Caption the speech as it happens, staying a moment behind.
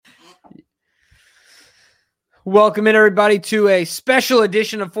Welcome in, everybody, to a special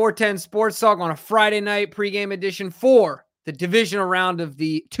edition of 410 Sports Talk on a Friday night pregame edition for the divisional round of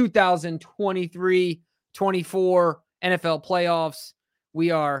the 2023-24 NFL playoffs.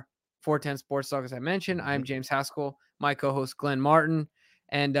 We are 410 Sports Talk, as I mentioned. I'm James Haskell, my co-host Glenn Martin,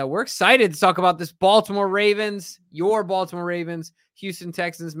 and we're excited to talk about this Baltimore Ravens, your Baltimore Ravens, Houston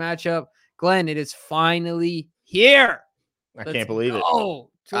Texans matchup. Glenn, it is finally here. I can't believe it. Oh,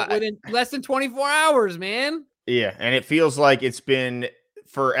 within less than 24 hours, man. Yeah, and it feels like it's been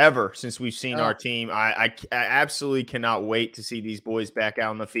forever since we've seen our team. I absolutely cannot wait to see these boys back out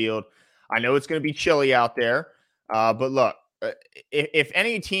on the field. I know it's going to be chilly out there, but look, if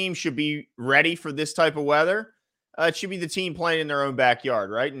any team should be ready for this type of weather, it should be the team playing in their own backyard,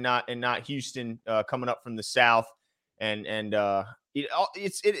 right? And not Houston coming up from the south. Is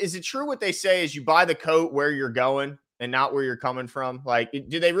it true what they say is you buy the coat where you're going and not where you're coming from? Like,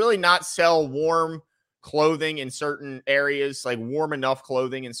 do they really not sell warm clothing in certain areas, like warm enough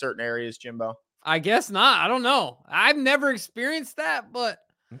clothing in certain areas, Jimbo? I guess not. I don't know. I've never experienced that, but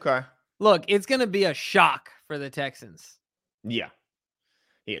okay. Look, it's going to be a shock for the Texans. Yeah.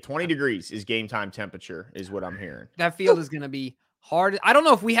 20 degrees is game time temperature is what I'm hearing. That field is going to be hard. I don't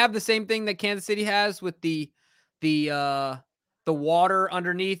know if we have the same thing that Kansas City has with the water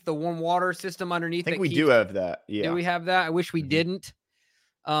underneath, the warm water system underneath. I think we do have that. Yeah. Do we have that? I wish we didn't.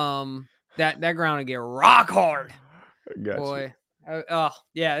 That ground would get rock hard. Boy.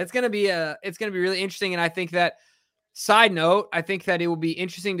 Yeah, it's gonna be really interesting. And I think that, side note, I think that it will be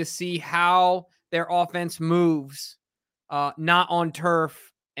interesting to see how their offense moves, not on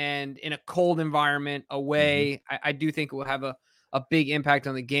turf and in a cold environment away. I do think it will have a big impact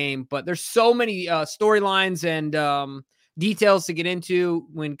on the game. But there's so many storylines and details to get into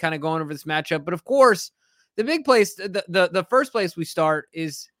when kind of going over this matchup. But of course, the big place, the first place we start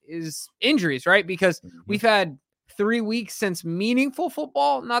is injuries, right? Because we've had 3 weeks since meaningful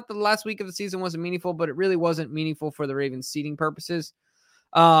football. Not the last week of the season wasn't meaningful, but it really wasn't meaningful for the Ravens seeding purposes.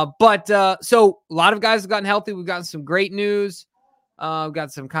 So a lot of guys have gotten healthy. We've gotten some great news. We've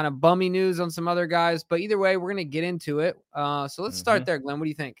got some kind of bummy news on some other guys, but either way, we're going to get into it. So let's start there, Glenn. What do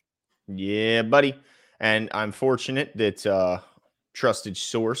you think? Yeah, buddy. And I'm fortunate that trusted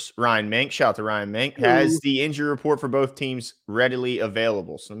source Ryan Mink, shout out to Ryan Mink, has the injury report for both teams readily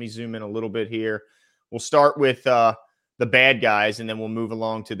available. So let me zoom in a little bit here. We'll start with the bad guys, and then we'll move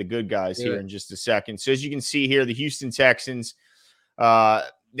along to the good guys here in just a second. So as you can see here, the Houston Texans,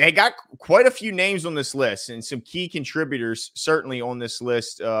 they got quite a few names on this list and some key contributors certainly on this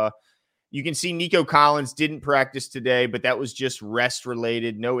list. You can see Nico Collins didn't practice today, but that was just rest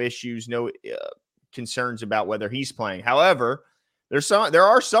related. No issues, no concerns about whether he's playing. However, there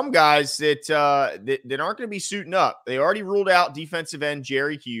are some guys that aren't going to be suiting up. They already ruled out defensive end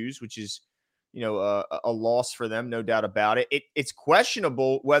Jerry Hughes, which is a loss for them, no doubt about it. It's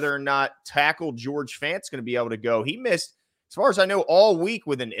questionable whether or not tackle George Fant's going to be able to go. He missed, as far as I know, all week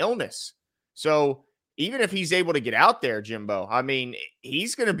with an illness. So even if he's able to get out there, Jimbo, I mean,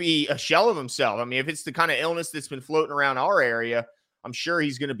 he's going to be a shell of himself. I mean, if it's the kind of illness that's been floating around our area, I'm sure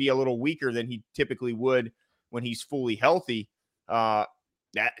he's going to be a little weaker than he typically would when he's fully healthy.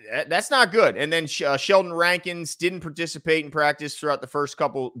 That's not good. And then Sheldon Rankins didn't participate in practice throughout the first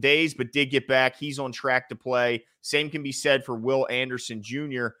couple days, but did get back. He's on track to play. Same can be said for Will Anderson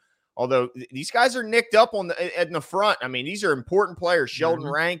Jr., although these guys are nicked up in the front. I mean, these are important players. Sheldon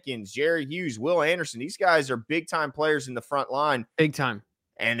Rankins, Jerry Hughes, Will Anderson. These guys are big-time players in the front line. Big time.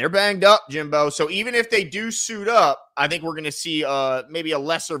 And they're banged up, Jimbo. So even if they do suit up, I think we're going to see maybe a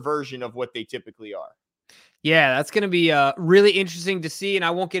lesser version of what they typically are. Yeah, that's going to be really interesting to see, and I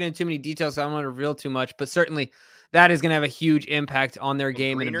won't get into too many details, so I don't want to reveal too much, but certainly that is going to have a huge impact on their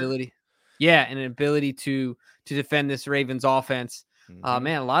game and ability. Yeah, and an ability to defend this Ravens offense.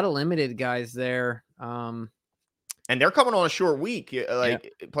 Man, a lot of limited guys there. And they're coming on a short week,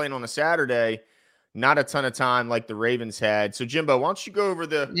 playing on a Saturday, not a ton of time like the Ravens had. So, Jimbo, why don't you go over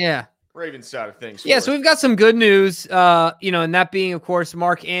the Ravens side of things? Yeah, so we've got some good news, and that being, of course,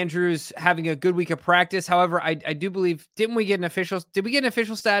 Mark Andrews having a good week of practice. However, I do believe, did we get an official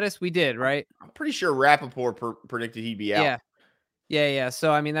status? We did, right? I'm pretty sure Rappaport predicted he'd be out. Yeah.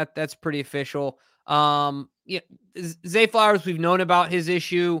 So, I mean, that's pretty official. Zay Flowers, we've known about his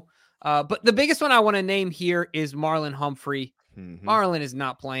issue, but the biggest one I want to name here is Marlon Humphrey. Marlon is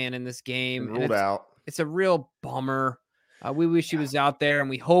not playing in this game. Ruled out. It's a real bummer. We wish he was out there, and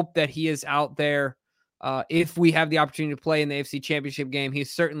we hope that he is out there if we have the opportunity to play in the AFC Championship game.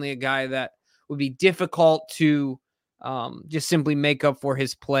 He's certainly a guy that would be difficult to just simply make up for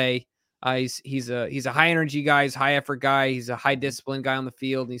his play. He's a high energy guy, he's a high effort guy, he's a high discipline guy on the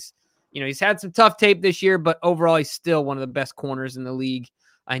field. He's he's had some tough tape this year, but overall he's still one of the best corners in the league.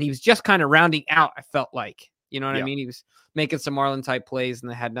 And he was just kind of rounding out, I felt like. You know what I mean? He was making some Marlon type plays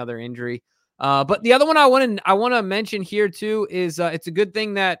and they had another injury. But the other one I want to mention here too is it's a good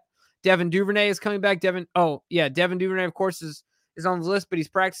thing that Devin Duvernay is coming back. Devin Duvernay, of course, is on the list, but he's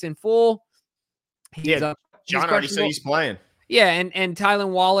practicing full. John already said he's playing. Yeah, and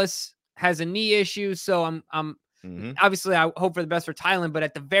Tylan Wallace has a knee issue, so I'm obviously I hope for the best for Tylan, but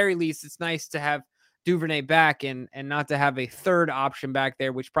at the very least, it's nice to have Duvernay back and not to have a third option back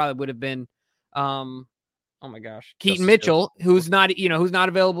there, which probably would have been, oh my gosh, Keaton Mitchell, who's not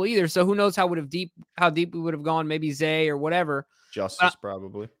available either. So who knows how deep we would have gone? Maybe Zay or whatever. Justice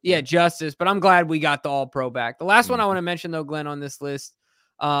probably. Yeah, Justice. But I'm glad we got the All Pro back. The last one I want to mention though, Glenn, on this list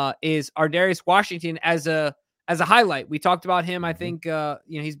is Ardarius Washington as a highlight. We talked about him. I think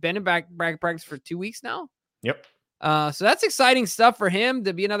he's been in back practice for 2 weeks now. Yep. So that's exciting stuff for him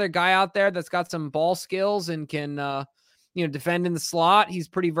to be another guy out there that's got some ball skills and can defend in the slot. He's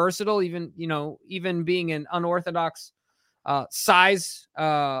pretty versatile, even being an unorthodox size.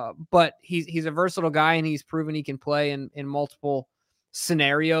 But he's a versatile guy and he's proven he can play in multiple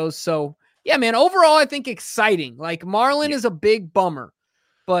scenarios. So yeah, man, overall, I think exciting. Like Marlon is a big bummer,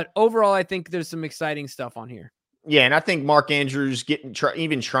 but overall, I think there's some exciting stuff on here. Yeah. And I think Mark Andrews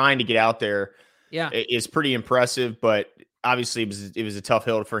even trying to get out there is pretty impressive, but obviously it was a tough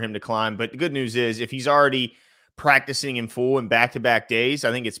hill for him to climb. But the good news is if he's already practicing in full and back-to-back days,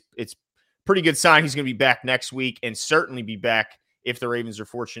 I think it's pretty good sign he's going to be back next week and certainly be back if the Ravens are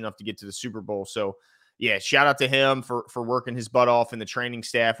fortunate enough to get to the Super Bowl. So yeah, shout out to him for working his butt off in the training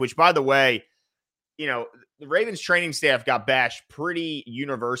staff, which by the way, the Ravens training staff got bashed pretty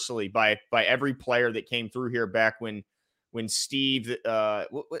universally by every player that came through here back when Steve, I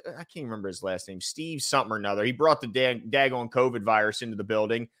can't remember his last name, Steve something or another. He brought the daggone COVID virus into the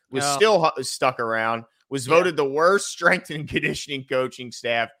building, was still stuck around, was voted the worst strength and conditioning coaching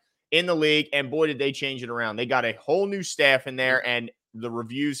staff in the league. And boy, did they change it around. They got a whole new staff in there and the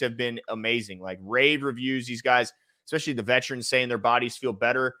reviews have been amazing. Like rave reviews, these guys, especially the veterans, saying their bodies feel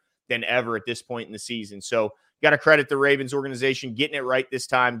better than ever at this point in the season. So got to credit the Ravens organization getting it right this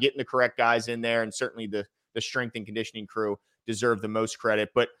time, getting the correct guys in there. And certainly the strength and conditioning crew deserve the most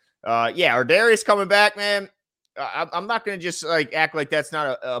credit. But Ardarius coming back, man. I'm not going to just act like that's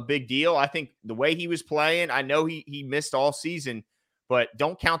not a big deal. I think the way he was playing, I know he missed all season, but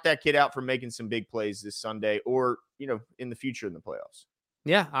don't count that kid out for making some big plays this Sunday or, in the future in the playoffs.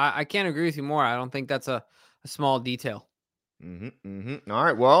 Yeah, I can't agree with you more. I don't think that's a small detail. All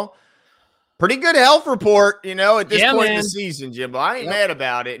right. Well, pretty good health report, at this point in the season, Jim. But I ain't mad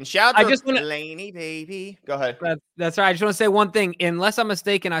about it. And shout out to Laney, baby. Go ahead. That's right. I just want to say one thing. Unless I'm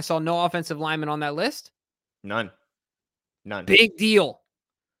mistaken, I saw no offensive linemen on that list. None. Big deal.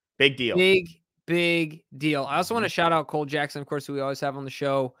 Big deal. Big deal. I also want to shout out Cole Jackson, of course, who we always have on the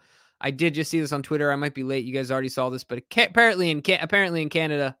show. I did just see this on Twitter. I might be late. You guys already saw this, but apparently in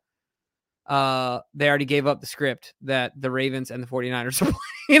Canada, they already gave up the script that the Ravens and the 49ers are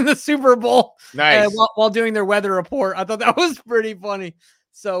playing in the Super Bowl. Nice. While doing their weather report. I thought that was pretty funny.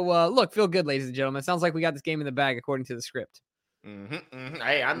 So, look, feel good, ladies and gentlemen. It sounds like we got this game in the bag according to the script.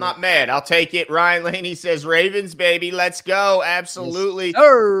 Hey, I'm not mad. I'll take it. Ryan Laney says Ravens, baby. Let's go. Absolutely. Yes,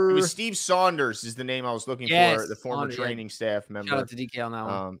 sir. It was Steve Saunders is the name I was looking for, the former training staff member. Shout out to DK on that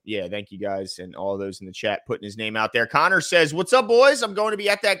one. Yeah, thank you guys and all those in the chat putting his name out there. Connor says, what's up, boys? I'm going to be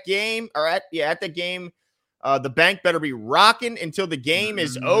at that game at the game. The bank better be rocking until the game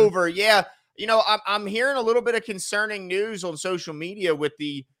is over. Yeah. I'm hearing a little bit of concerning news on social media with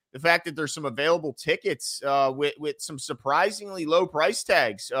the fact that there's some available tickets with some surprisingly low price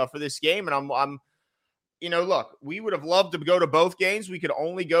tags for this game. And I'm look, we would have loved to go to both games. We could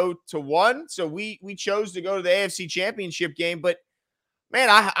only go to one. So we chose to go to the AFC Championship game. But, man,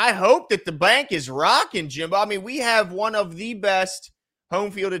 I hope that the bank is rocking, Jimbo. I mean, we have one of the best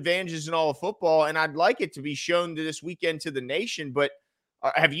home field advantages in all of football, and I'd like it to be shown this weekend to the nation. But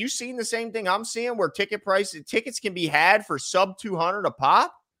have you seen the same thing I'm seeing where tickets can be had for sub $200 a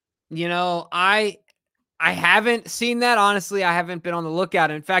pop? I haven't seen that. Honestly, I haven't been on the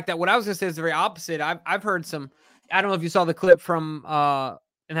lookout. In fact, what I was going to say is the very opposite. I've heard some, I don't know if you saw the clip from,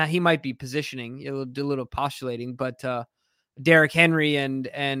 and he might be positioning, a little postulating, but Derrick Henry and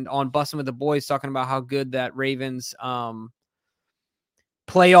on Bussin' with the Boys talking about how good that Ravens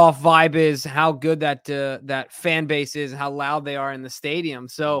playoff vibe is, how good that fan base is, and how loud they are in the stadium.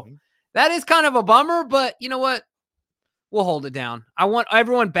 So that is kind of a bummer, but you know what? We'll hold it down. I want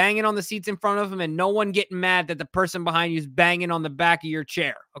everyone banging on the seats in front of them and no one getting mad that the person behind you is banging on the back of your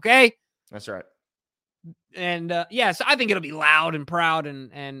chair. Okay? That's right. And yeah, so I think it'll be loud and proud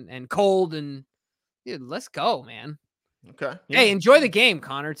and cold and dude, let's go, man. Okay. Yeah. Hey, enjoy the game,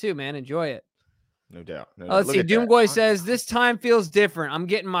 Connor, too, man. Enjoy it. No doubt. No Let's doubt. see. Look at that. Doomboy says this time feels different. I'm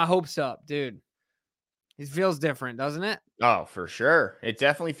getting my hopes up, dude. It feels different, doesn't it? Oh, for sure. It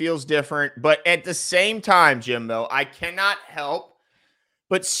definitely feels different. But at the same time, Jimbo, I cannot help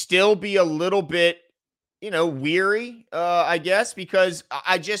but still be a little bit, weary, I guess, because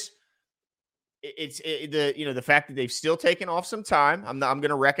I just the fact that they've still taken off some time. I'm going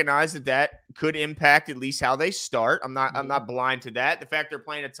to recognize that could impact at least how they start. I'm not blind to that. The fact they're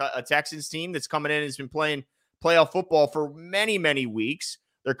playing a Texans team that's coming in and has been playing playoff football for many, many weeks.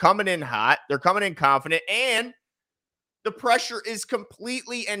 They're coming in hot. They're coming in confident, and the pressure is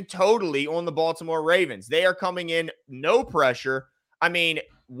completely and totally on the Baltimore Ravens. They are coming in no pressure. I mean,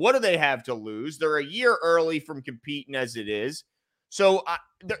 what do they have to lose? They're a year early from competing as it is. So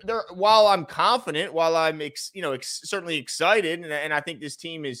while I'm confident, while I'm certainly excited, and I think this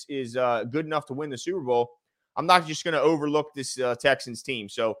team is good enough to win the Super Bowl, I'm not just going to overlook this Texans team.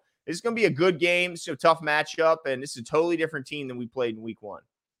 So this is going to be a good game. So tough matchup, and this is a totally different team than we played in Week 1.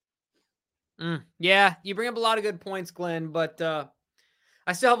 Yeah, you bring up a lot of good points, Glenn, but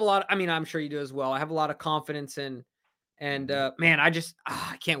I still have a lot. I'm sure you do as well. I have a lot of confidence in, and man, I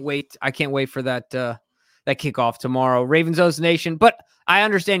can't wait. I can't wait for that kickoff tomorrow. Ravens O's Nation, but I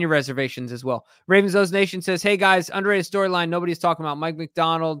understand your reservations as well. Ravens O's Nation says, "Hey guys, underrated storyline. Nobody's talking about Mike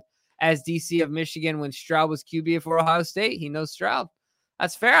McDonald as DC of Michigan when Stroud was QB for Ohio State. He knows Stroud.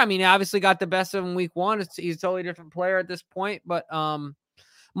 That's fair. I mean, he obviously got the best of him Week 1. He's a totally different player at this point, but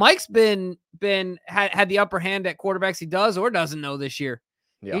Mike's had the upper hand at quarterbacks he does or doesn't know this year.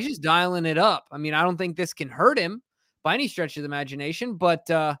 Yeah. He's just dialing it up. I mean, I don't think this can hurt him by any stretch of the imagination, but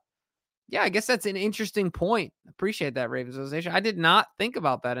yeah, I guess that's an interesting point. Appreciate that, Ravens Association. I did not think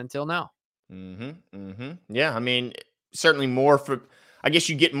about that until now. Yeah, I mean, certainly more for. I guess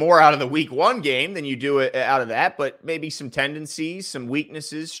you get more out of the Week 1 game than you do it out of that, but maybe some tendencies, some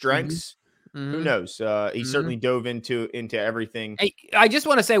weaknesses, strengths. Who knows? He certainly dove into everything. Hey, I just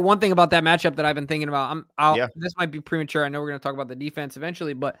want to say one thing about that matchup that I've been thinking about. This might be premature. I know we're going to talk about the defense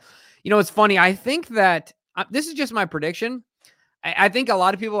eventually, but it's funny. I think that this is just my prediction. I think a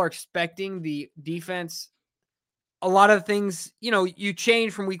lot of people are expecting the defense. A lot of things, you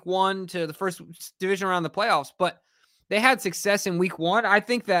change from Week 1 to the first division round of the playoffs, but they had success in Week 1. I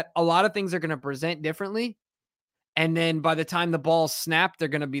think that a lot of things are going to present differently, and then by the time the ball's snapped, they're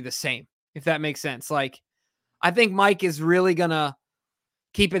going to be the same. If that makes sense. Like, I think Mike is really going to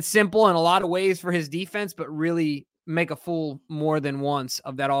keep it simple in a lot of ways for his defense, but really make a fool more than once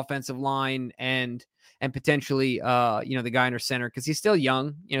of that offensive line and potentially, the guy under center, because he's still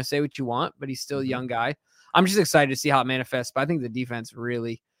young. Say what you want, but he's still a young guy. I'm just excited to see how it manifests, but I think the defense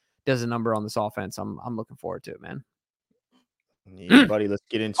really does a number on this offense. I'm looking forward to it, man. Yeah, buddy, let's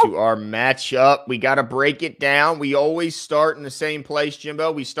get into our matchup. We got to break it down. We always start in the same place,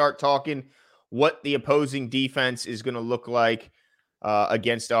 Jimbo. We start talking what the opposing defense is going to look like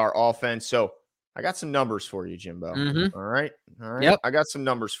against our offense. So I got some numbers for you, Jimbo. All right. Yep. I got some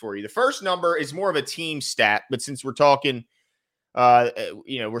numbers for you. The first number is more of a team stat, but since we're talking,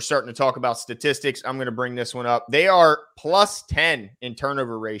 we're starting to talk about statistics, I'm going to bring this one up. They are plus 10 in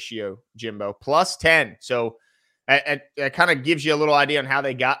turnover ratio, Jimbo. Plus 10. So it kind of gives you a little idea on how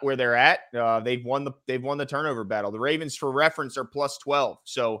they got where they're at. They've won the turnover battle. The Ravens, for reference, are plus 12.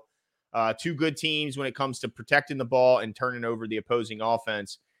 So two good teams when it comes to protecting the ball and turning over the opposing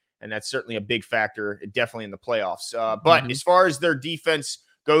offense. And that's certainly a big factor, definitely in the playoffs. But as far as their defense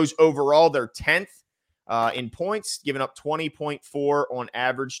goes overall, they're 10th in points, giving up 20.4 on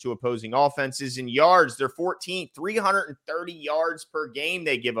average to opposing offenses. In yards, they're 14th, 330 yards per game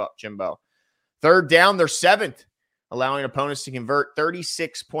they give up, Jimbo. Third down, they're 7th, allowing opponents to convert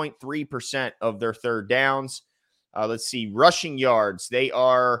 36.3% of their third downs. Let's see, rushing yards, they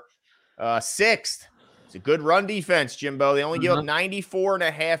are 6th. It's a good run defense, Jimbo. They only give up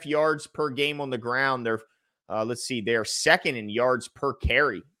 94.5 yards per game on the ground. They're, they're 2nd in yards per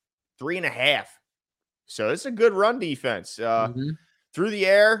carry, 3.5. So it's a good run defense. Through the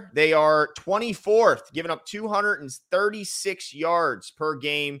air, they are 24th, giving up 236 yards per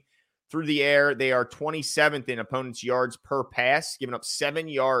game. Through the air, they are 27th in opponents' yards per pass, giving up 7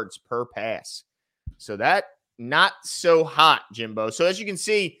 yards per pass. So that not so hot, Jimbo. So as you can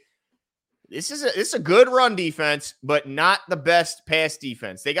see, this is a good run defense, but not the best pass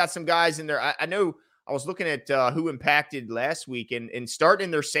defense. They got some guys in there. I know I was looking at who impacted last week, and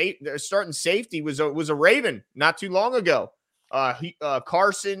starting their starting safety was a Raven not too long ago.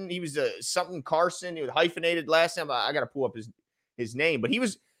 Carson, he was something Carson. He was hyphenated last time. I got to pull up his name, but he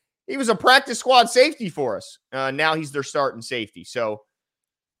was he was a practice squad safety for us. Now he's their starting safety. So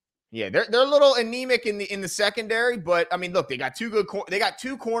yeah, they're a little anemic in the secondary, but I mean, look, they got two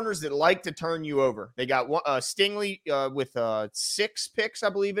corners that like to turn you over. They got one Stingley with 6 picks, I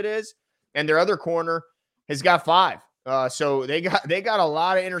believe it is, and their other corner has got 5. So they got a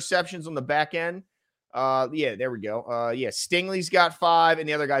lot of interceptions on the back end. Yeah, there we go. Yeah, Stingley's got 5, and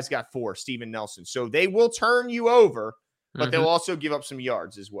the other guy's got 4, Steven Nelson. So they will turn you over, but they'll also give up some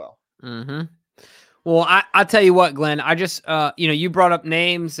yards as well. Mm-hmm. Well, I tell you what, Glenn, I just, you brought up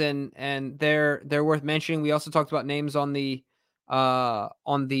names and they're worth mentioning. We also talked about names on the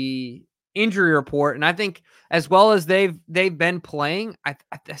injury report. And I think as well as they've been playing, I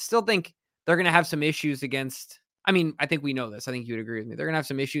still think they're going to have some issues against, I think we know this. I think you would agree with me. They're going to have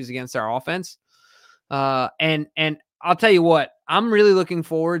some issues against our offense. And I'll tell you what, I'm really looking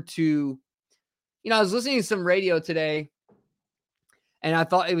forward to, I was listening to some radio today, and I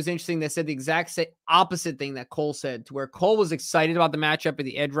thought it was interesting. They said the exact opposite thing that Cole said, to where Cole was excited about the matchup of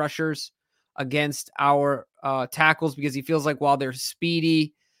the edge rushers against our tackles, because he feels like while they're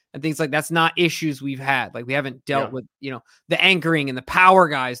speedy and things like that's not issues we've had. Like we haven't dealt with, the anchoring and the power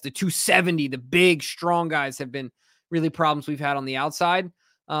guys, the 270, the big, strong guys have been really problems we've had on the outside.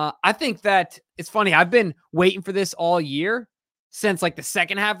 I think that it's funny. I've been waiting for this all year since like the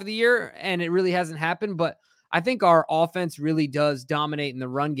second half of the year, and it really hasn't happened. But I think our offense really does dominate in the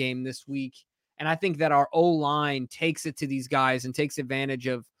run game this week. And I think that our O-line takes it to these guys and takes advantage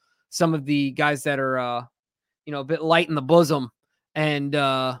of some of the guys that are, a bit light in the bosom and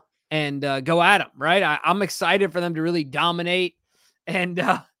go at them. Right. I'm excited for them to really dominate. And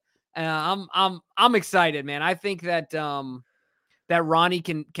I'm excited, man. I think that, that Ronnie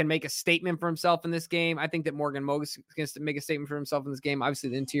can make a statement for himself in this game. I think that Morgan Moses can make a statement for himself in this game.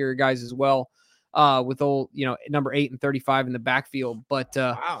 Obviously the interior guys as well. With old, number 8 and 35 in the backfield. But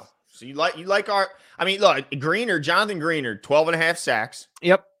wow. So you like our, look, Jonathan Greener, 12.5 sacks.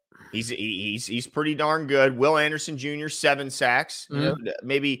 Yep. He's pretty darn good. Will Anderson Jr., 7 sacks.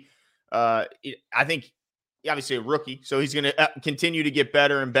 Maybe I think obviously a rookie, so he's going to continue to get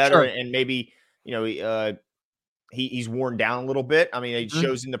better and better. Sure. And maybe, he's worn down a little bit. It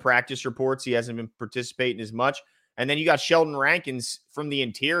shows in the practice reports he hasn't been participating as much. And then you got Sheldon Rankins from the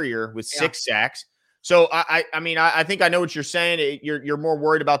interior with 6 sacks. So I think I know what you're saying. You're more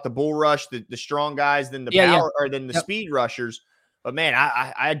worried about the bull rush, the strong guys than the power or than the speed rushers. But man,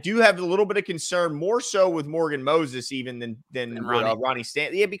 I do have a little bit of concern, more so with Morgan Moses even than Ronnie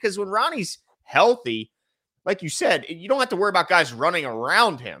Stanley. Yeah, because when Ronnie's healthy, like you said, you don't have to worry about guys running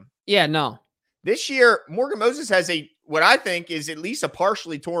around him. Yeah, no. This year, Morgan Moses has what I think is at least a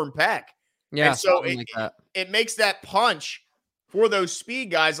partially torn pec. Yeah, and so it makes that punch for those speed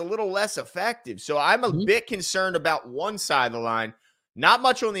guys a little less effective. So I'm a bit concerned about one side of the line, not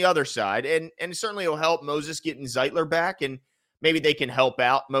much on the other side. And certainly it'll help Moses getting Zeitler back, and maybe they can help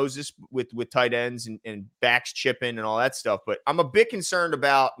out Moses with tight ends and backs chipping and all that stuff. But I'm a bit concerned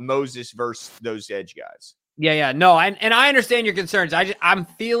about Moses versus those edge guys. Yeah. No, and I understand your concerns. I'm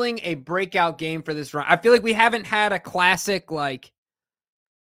feeling a breakout game for this run. I feel like we haven't had a classic like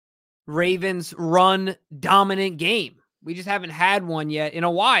Ravens run dominant game. We just haven't had one yet in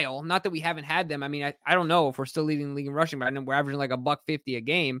a while. Not that we haven't had them. I don't know if we're still leading the league in rushing, but I know we're averaging like $150 a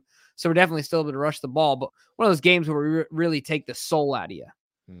game. So we're definitely still able to rush the ball. But one of those games where we really take the soul out of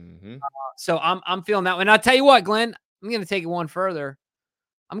you. So I'm feeling that one. And I'll tell you what, Glenn, I'm going to take it one further.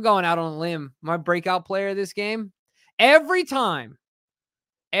 I'm going out on a limb. My breakout player of this game, every time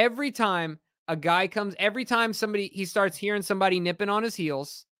a guy comes, every time he starts hearing somebody nipping on his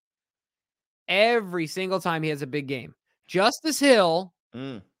heels, every single time he has a big game. Justice Hill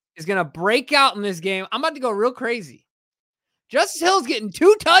is going to break out in this game. I'm about to go real crazy. Justice Hill's getting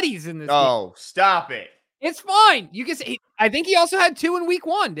 2 tutties in this game. Oh, stop it. It's fine. You can say, I think he also had 2 in week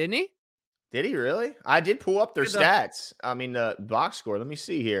 1, didn't he? Did he really? I did pull up their stats. The box score. Let me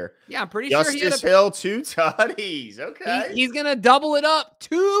see here. Yeah, I'm pretty Justice sure Justice Hill, 2 tutties. Okay. He's going to double it up.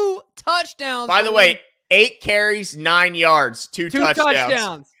 2 touchdowns. By the way, 8 carries, 9 yards, 2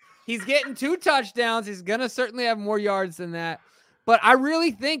 touchdowns. He's getting 2 touchdowns. He's going to certainly have more yards than that. But I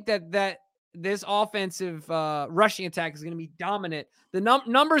really think that this offensive rushing attack is going to be dominant. The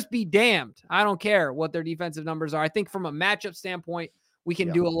numbers be damned. I don't care what their defensive numbers are. I think from a matchup standpoint, we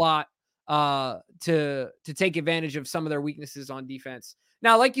can do a lot to take advantage of some of their weaknesses on defense.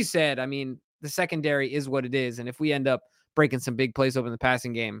 Now, like you said, the secondary is what it is. And if we end up breaking some big plays open in the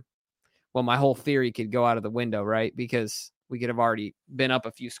passing game, well, my whole theory could go out of the window, right? Because we could have already been up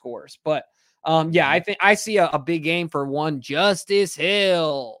a few scores. But I think I see a big game for one Justice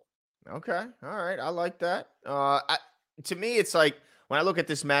Hill. Okay. All right. I like that. To me, it's like, when I look at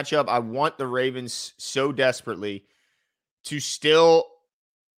this matchup, I want the Ravens so desperately to still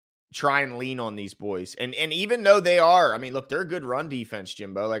try and lean on these boys. And even though they are, I mean, look, they're a good run defense,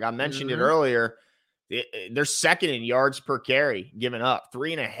 Jimbo. Like I mentioned it earlier, they're second in yards per carry given up,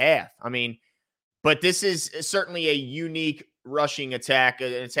 3.5. I mean, but this is certainly a unique rushing attack,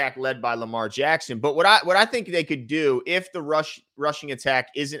 an attack led by Lamar Jackson. But what I think they could do if the rushing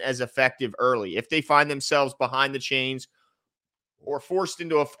attack isn't as effective early, if they find themselves behind the chains or forced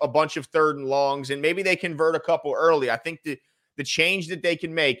into a bunch of 3rd and longs, and maybe they convert a couple early, I think the change that they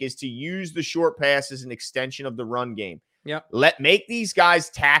can make is to use the short pass as an extension of the run game. Yep. Make these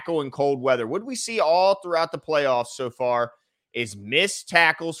guys tackle in cold weather. What we see all throughout the playoffs so far is missed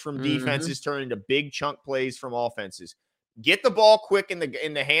tackles from defenses turning into big chunk plays from offenses. Get the ball quick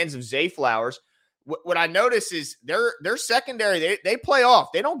in the hands of Zay Flowers. What I notice is their secondary, they play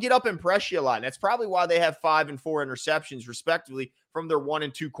off. They don't get up and press you a lot. And that's probably why they have 5 and 4 interceptions, respectively, from their 1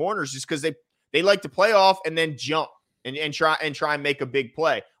 and 2 corners, just because they like to play off and then jump and try and make a big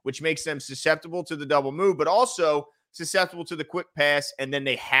play, which makes them susceptible to the double move, but also susceptible to the quick pass, and then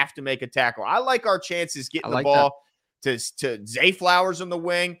they have to make a tackle. I like our chances getting the ball to Zay Flowers on the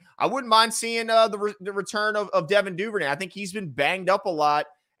wing. I wouldn't mind seeing the return of Devin Duvernay. I think he's been banged up a lot,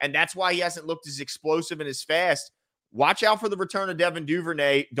 and that's why he hasn't looked as explosive and as fast. Watch out for the return of Devin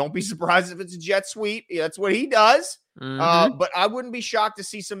Duvernay. Don't be surprised if it's a jet sweep. Yeah, that's what he does. But I wouldn't be shocked to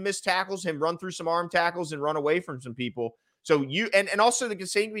see some missed tackles, him run through some arm tackles and run away from some people. So and also the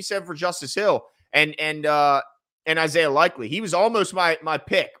same can be said for Justice Hill and Isaiah Likely. He was almost my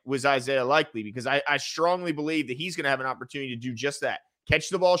pick was Isaiah Likely, because I strongly believe that he's going to have an opportunity to do just that. Catch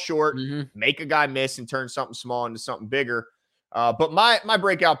the ball short, make a guy miss, and turn something small into something bigger. But my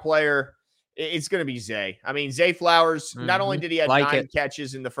breakout player, it's going to be Zay. I mean, Zay Flowers, not only did he have 9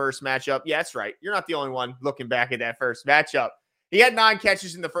 catches in the first matchup. Yeah, that's right. You're not the only one looking back at that first matchup. He had 9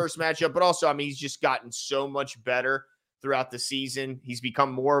 catches in the first matchup, but also, I mean, he's just gotten so much better throughout the season. He's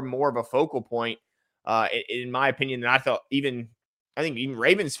become more and more of a focal point, in my opinion, than I think even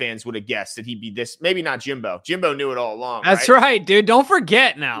Ravens fans would have guessed that he'd be this. Maybe not Jimbo. Jimbo knew it all along. That's right, dude. Don't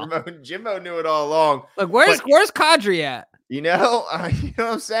forget now. Jimbo knew it all along. Look, where's Kadri at? You know what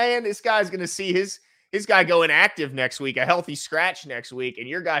I'm saying? This guy's going to see his guy go inactive next week, a healthy scratch next week, and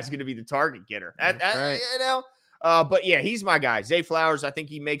your guy's going to be the target getter. Right. You know, but yeah, he's my guy. Zay Flowers, I think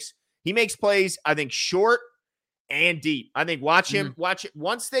he makes plays, I think, short and deep. I think watch it.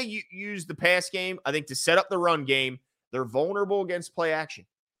 Once they use the pass game, I think, to set up the run game, they're vulnerable against play action.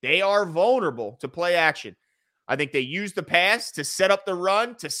 They are vulnerable to play action. I think they use the pass to set up the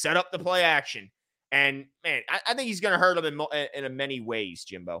run, to set up the play action. And, man, I think he's going to hurt him in many ways,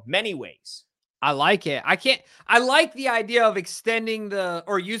 Jimbo. Many ways. I like it. I like the idea of extending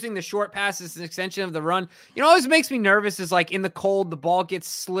or using the short passes as an extension of the run. You know, what always makes me nervous is, like, in the cold, the ball gets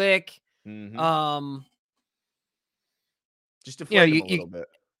slick. Just deflate them a little bit.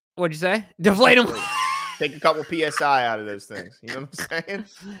 What'd you say? Deflate them. Take a couple PSI out of those things. You know what I'm saying?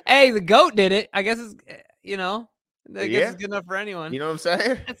 Hey, the GOAT did it. I guess it's, I guess it's good enough for anyone. You know what I'm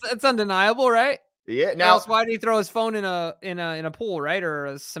saying? It's undeniable, right? Yeah. Now, why did he throw his phone in a pool, right, or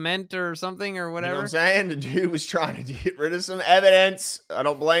a cement or something or whatever? You know what I'm saying? The dude was trying to get rid of some evidence. I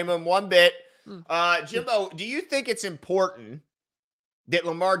don't blame him one bit. Jimbo, do you think it's important that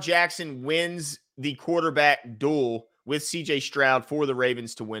Lamar Jackson wins the quarterback duel with CJ Stroud for the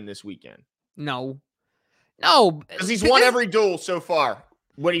Ravens to win this weekend? No, because he's won every duel so far.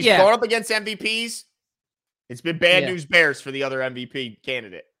 When he's gone up against MVPs, it's been bad news bears for the other MVP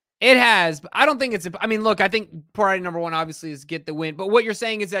candidate. It has, but I don't think it's. I mean, look, I think priority number one obviously is get the win. But what you're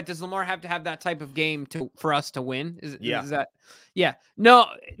saying is that does Lamar have to have that type of game for us to win? Is that? Yeah. No,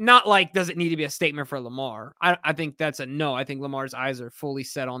 not like does it need to be a statement for Lamar? I think that's a no. I think Lamar's eyes are fully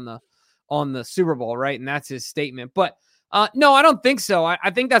set on the Super Bowl, right? And that's his statement. But no, I don't think so.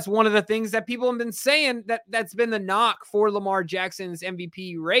 I think that's one of the things that people have been saying that's been the knock for Lamar Jackson's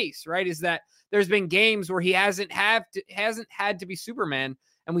MVP race, right? Is that there's been games where he hasn't had to be Superman,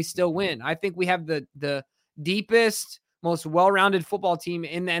 and we still win. I think we have the deepest, most well-rounded football team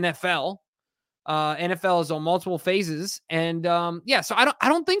in the NFL. NFL is on multiple phases, and so I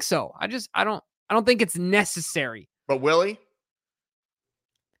don't think so. I don't think it's necessary. But Willie?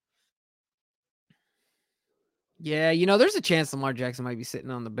 Yeah, there's a chance Lamar Jackson might be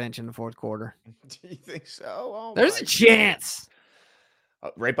sitting on the bench in the fourth quarter. Do you think so? Oh, there's a chance.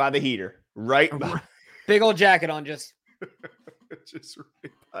 Right by the heater. Right by. Big old jacket on, just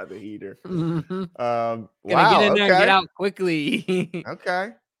right by the heater. Mm-hmm. Wow. Get in there and get out quickly.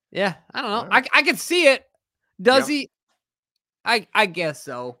 Okay. Yeah, I don't know. I can see it. Does he? I guess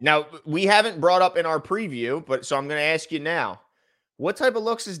so. Now, we haven't brought up in our preview, so I'm going to ask you now. What type of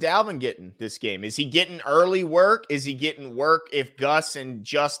looks is Dalvin getting this game? Is he getting early work? Is he getting work if Gus and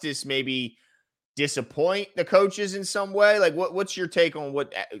Justice maybe disappoint the coaches in some way? Like, what's your take on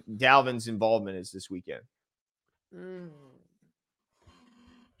what Dalvin's involvement is this weekend? I'm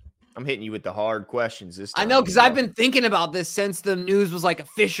hitting you with the hard questions this time. I know, because I've been thinking about this since the news was like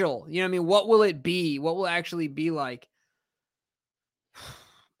official. You know what I mean? What will it be? What will it actually be like?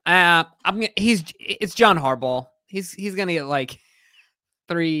 It's John Harbaugh. He's gonna get like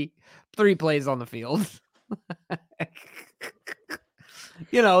three plays on the field.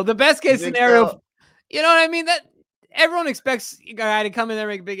 The best case scenario. You know what I mean? That everyone expects a guy to come in there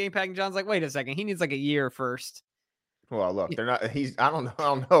and make a big impact, and John's like, wait a second, he needs like a year first. Well, look, they're not. I don't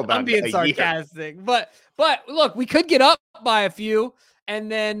know about. I'm being sarcastic, but look, we could get up by a few,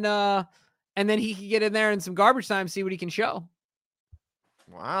 and then he could get in there in some garbage time, see what he can show.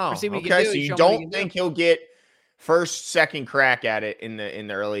 Wow. Okay, so you don't think he'll get first, second crack at it in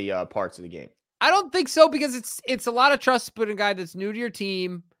the early parts of the game? I don't think so, because it's a lot of trust to put in a guy that's new to your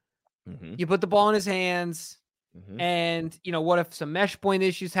team. Mm-hmm. You put the ball in his hands, and what if some mesh point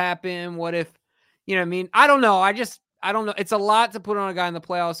issues happen? What if, you know what I mean? I don't know. I don't know. It's a lot to put on a guy in the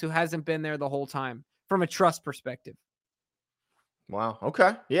playoffs who hasn't been there the whole time from a trust perspective. Wow.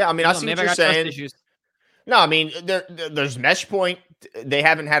 Okay. Yeah. I mean, I see what you're saying. No, I mean, there's mesh point. They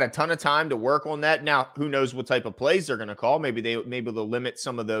haven't had a ton of time to work on that. Now, who knows what type of plays they're going to call? Maybe they'll limit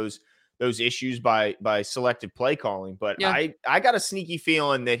some of those issues by selective play calling. But yeah. I got a sneaky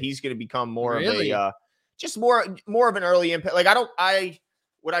feeling that he's going to become more of a just more of an early impact. Like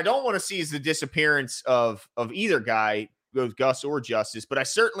what I don't want to see is the disappearance of either guy, both Gus or Justice. But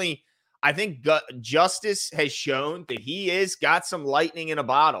I think Justice has shown that he is got some lightning in a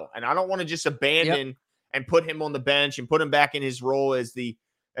bottle, and I don't want to just abandon and put him on the bench and put him back in his role as the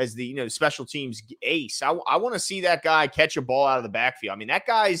special teams ace. I want to see that guy catch a ball out of the backfield. I mean, that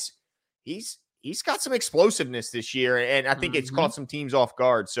guy's he's got some explosiveness this year, and I think it's caught some teams off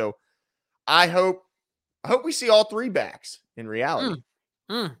guard. So I hope we see all three backs in reality.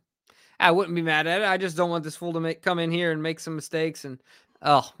 I wouldn't be mad at it. I just don't want this fool to come in here and make some mistakes. And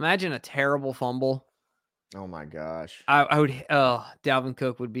imagine a terrible fumble. Oh my gosh. I would. Dalvin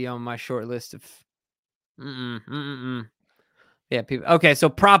Cook would be on my short list of. Yeah, people. Okay, so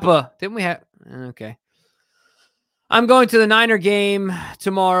Propa. Didn't we have? Okay. I'm going to the Niner game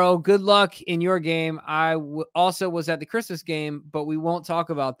tomorrow. Good luck in your game. I also was at the Christmas game, but we won't talk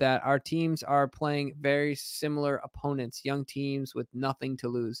about that. Our teams are playing very similar opponents, young teams with nothing to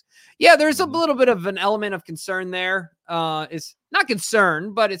lose. Yeah, there's a little bit of an element of concern there. It's not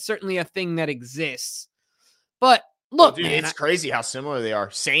concern, but it's certainly a thing that exists. But look, dude, man, it's crazy how similar they are.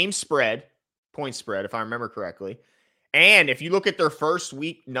 Same spread, point spread, if I remember correctly. And if you look at their first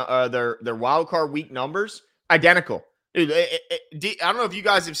week, their wild card week numbers, identical. Dude, I don't know if you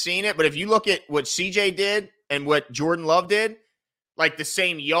guys have seen it, but if you look at what CJ did and what Jordan Love did, like the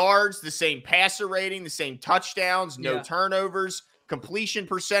same yards, the same passer rating, the same touchdowns, no turnovers, completion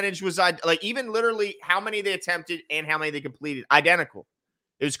percentage was like even literally how many they attempted and how many they completed, identical.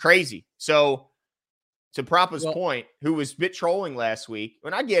 It was crazy. So to Propa's point, who was bit trolling last week,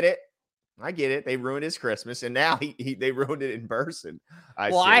 and I get it. They ruined his Christmas, and now they ruined it in person.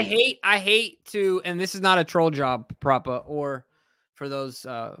 I hate to, and this is not a troll job, Propa, or for those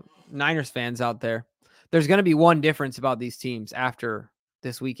Niners fans out there. There's going to be one difference about these teams after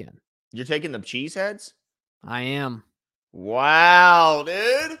this weekend. You're taking the cheeseheads? I am. Wow,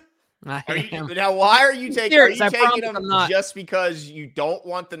 dude. Now, why are you taking? Are you taking them just because you don't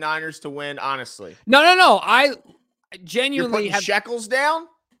want the Niners to win? Honestly, no. I genuinely have shekels down.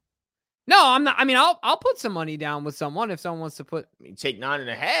 No, I'm not. I mean, I'll put some money down with someone if someone wants to put. Take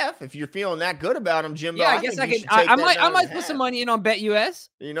 9.5 if you're feeling that good about them, Jimbo. Yeah, I guess I could. I might put some money in on BetUS.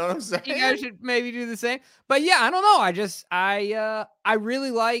 You know what I'm saying? You guys should maybe do the same. But yeah, I don't know. I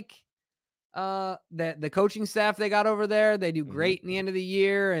really like the coaching staff they got over there. They do great in the end of the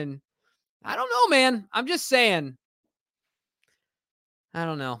year, and I don't know, man. I'm just saying. I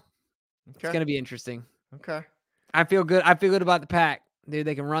don't know. Okay. It's gonna be interesting. Okay. I feel good. I feel good about the Pack. Dude,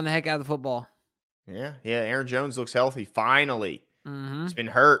 they can run the heck out of the football. Yeah. Aaron Jones looks healthy, finally. He's been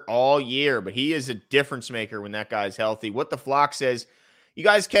hurt all year, but he is a difference maker when that guy's healthy. What the Flock says, you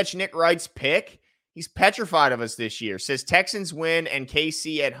guys catch Nick Wright's pick? He's petrified of us this year. Says Texans win and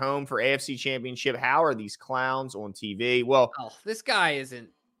KC at home for AFC Championship. How are these clowns on TV? Well, this guy isn't.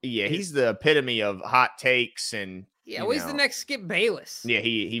 Yeah, he's the epitome of hot takes and. Yeah, he's the next Skip Bayless. Yeah,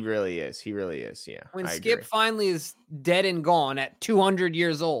 he really is. He really is. Yeah. When Skip finally is dead and gone at 200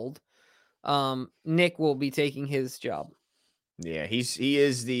 years old, Nick will be taking his job. Yeah, he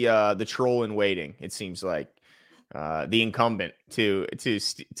is the troll in waiting, it seems like. the incumbent to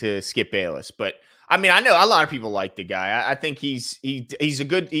Skip Bayless. But I mean, I know a lot of people like the guy. I think he's a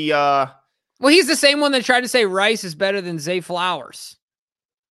good. Well, he's the same one that tried to say Rice is better than Zay Flowers.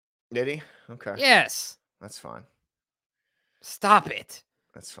 Did he? Okay. Yes. That's fine. Stop it.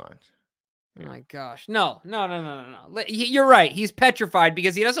 That's fine. Oh my gosh. No. You're right. He's petrified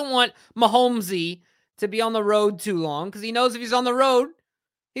because he doesn't want Mahomesy to be on the road too long because he knows if he's on the road,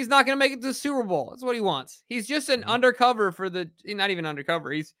 he's not going to make it to the Super Bowl. That's what he wants. He's just an undercover for not even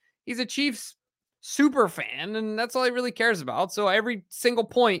undercover. He's a Chiefs super fan, and that's all he really cares about. So every single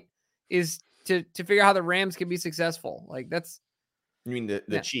point is to figure out how the Rams can be successful. Like that's. You mean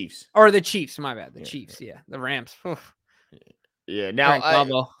the Chiefs? Or the Chiefs, my bad. The Chiefs, yeah. The Rams. Oof. Yeah,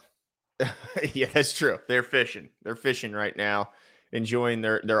 now yeah, that's true. They're fishing. They're fishing right now, enjoying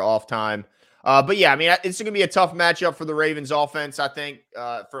their off time. But yeah, I mean, it's going to be a tough matchup for the Ravens offense. I think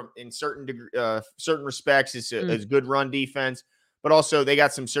from in certain respects, it's a good run defense, but also they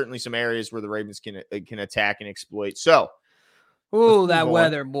got certainly some areas where the Ravens can attack and exploit. So, ooh, that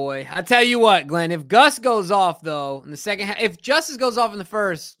weather, boy! I tell you what, Glenn. If Gus goes off though in the second half, if Justice goes off in the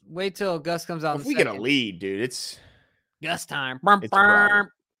first, wait till Gus comes out. If we get a lead, dude, it's Gus time.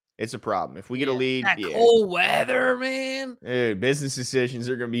 It's a problem. If we get a lead, that cold weather, man. Dude, business decisions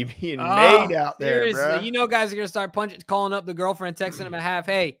are going to be being made out there, bro. You know, guys are going to start calling up the girlfriend, texting them at half.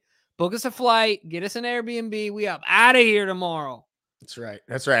 Hey, book us a flight, get us an Airbnb. We up out of here tomorrow. That's right.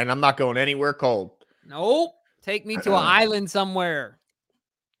 And I'm not going anywhere cold. Nope. Take me to an island somewhere.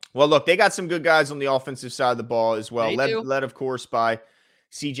 Well, look, they got some good guys on the offensive side of the ball as well. Led, of course, by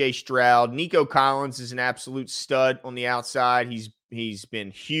C.J. Stroud. Nico Collins is an absolute stud on the outside. He's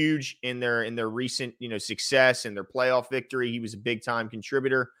been huge in their recent success and their playoff victory. He was a big time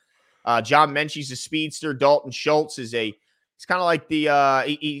contributor. John Mechie's a speedster. Dalton Schultz it's kind of like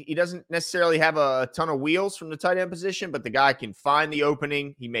he doesn't necessarily have a ton of wheels from the tight end position, but the guy can find the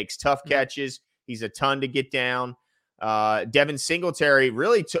opening. He makes tough catches. He's a ton to get down. Devin Singletary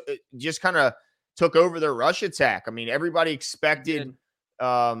really just kind of took over their rush attack. I mean, everybody expected.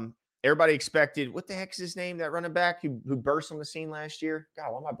 Everybody expected, what the heck is his name, that running back who burst on the scene last year?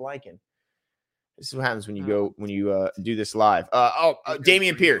 God, why am I blanking? This is what happens when you do this live.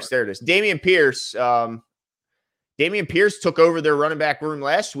 Dameon Pierce. There it is. Dameon Pierce took over their running back room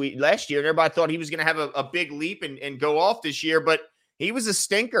last year, and everybody thought he was going to have a big leap and go off this year, but he was a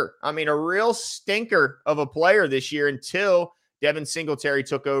stinker. I mean, a real stinker of a player this year until Devin Singletary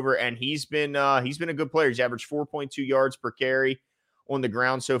took over, and he's been a good player. He's averaged 4.2 yards per carry on the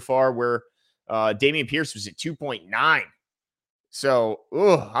ground so far, where Dameon Pierce was at 2.9. So,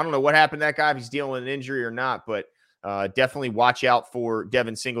 I don't know what happened to that guy, if he's dealing with an injury or not, but definitely watch out for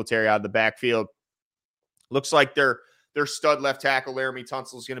Devin Singletary out of the backfield. Looks like their stud left tackle, Laramie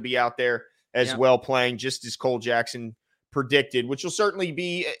Tunsil, is going to be out there as well, playing just as Cole Jackson predicted, which will certainly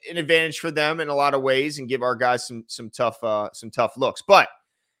be an advantage for them in a lot of ways and give our guys some tough looks. But,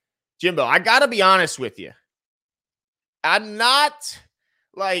 Jimbo, I got to be honest with you. I'm not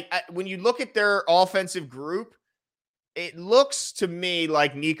when you look at their offensive group, it looks to me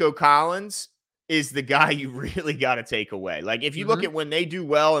like Nico Collins is the guy you really got to take away. Like if you look at when they do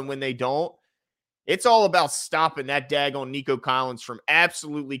well and when they don't, it's all about stopping that daggone Nico Collins from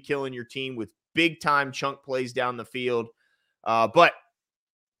absolutely killing your team with big time chunk plays down the field. But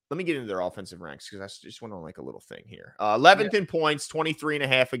let me get into their offensive ranks because I just went on like a little thing here. 11th in points,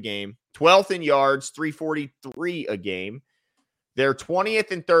 23.5 a game. 12th in yards, 343 a game. They're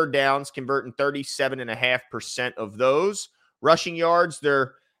 20th in third downs, converting 37.5% of those. Rushing yards,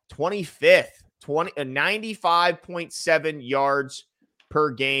 they're 25th, 95.7 yards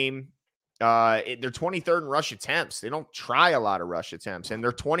per game. They're 23rd in rush attempts. They don't try a lot of rush attempts. And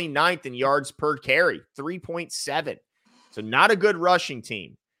they're 29th in yards per carry, 3.7. So not a good rushing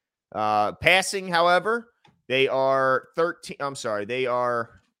team. Passing, however, they are 13. I'm sorry. There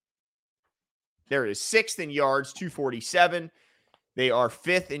it is, 6th in yards, 247. They are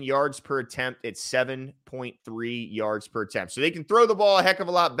 5th in yards per attempt at 7.3 yards per attempt. So they can throw the ball a heck of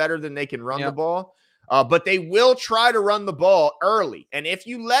a lot better than they can run the ball. But they will try to run the ball early. And if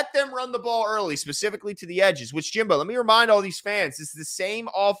you let them run the ball early, specifically to the edges, which, Jimbo, let me remind all these fans, this is the same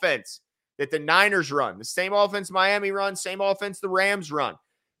offense that the Niners run, the same offense Miami runs, same offense the Rams run.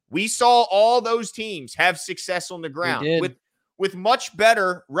 We saw all those teams have success on the ground with much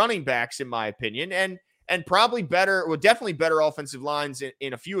better running backs, in my opinion, and probably definitely better offensive lines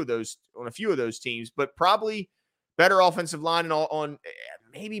in a few of those teams, but probably better offensive line on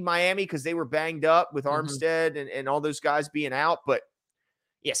maybe Miami because they were banged up with Armstead and all those guys being out. But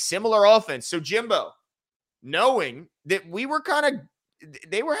yeah, similar offense. So Jimbo, knowing that we were kind of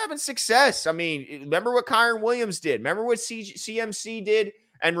they were having success. I mean, remember what Kyron Williams did? Remember what CMC did?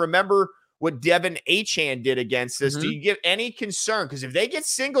 And remember what Devin Achane did against us. Do you get any concern? Because if they get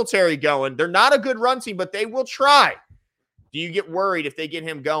Singletary going, they're not a good run team, but they will try. Do you get worried if they get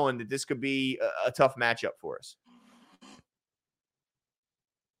him going that this could be a tough matchup for us?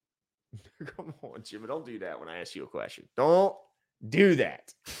 Come on, Jimmy. Don't do that when I ask you a question. Don't do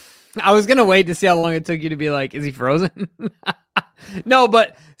that. I was going to wait to see how long it took you to be like, is he frozen? No,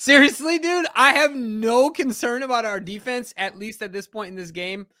 but seriously, dude, I have no concern about our defense, at least at this point in this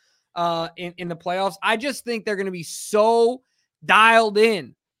game in the playoffs. I just think they're going to be so dialed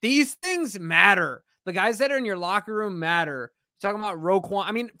in. These things matter. The guys that are in your locker room matter. Talking about Roquan.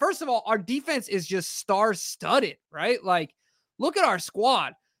 I mean, first of all, our defense is just star-studded, right? Like, look at our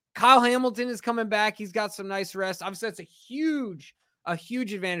squad. Kyle Hamilton is coming back. He's got some nice rest. Obviously, that's a huge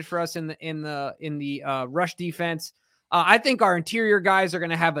advantage for us in the rush defense. I think our interior guys are going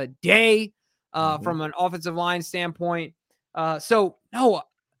to have a day from an offensive line standpoint. So no,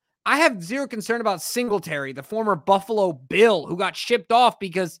 I have zero concern about Singletary, the former Buffalo Bill who got shipped off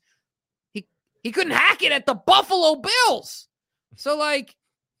because he couldn't hack it at the Buffalo Bills. So like,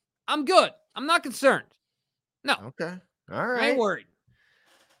 I'm good. I'm not concerned. No. Okay. All right. I ain't worried.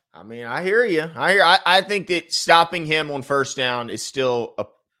 I mean, I hear you. I think that stopping him on first down is still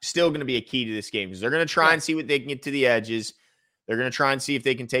going to be a key to this game because they're going to try and see what they can get to the edges. They're going to try and see if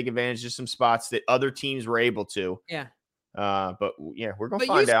they can take advantage of some spots that other teams were able to. Yeah. But yeah, we're going to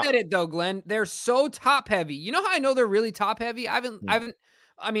find out. But you said it though, Glenn. They're so top heavy. You know how I know they're really top heavy? I've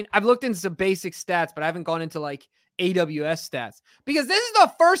looked into some basic stats, but I haven't gone into like AWS stats because this is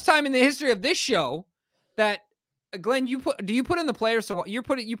the first time in the history of this show that Glenn, you put in the players to you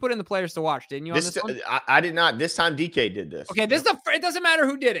put in the players to watch, didn't you? I did not. This time DK did this. Okay, it doesn't matter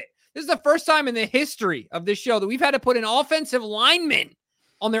who did it. This is the first time in the history of this show that we've had to put in offensive linemen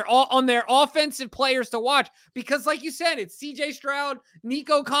on their offensive players to watch because, like you said, it's CJ Stroud,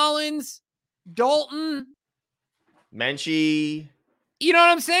 Nico Collins, Dalton, Menchie. You know what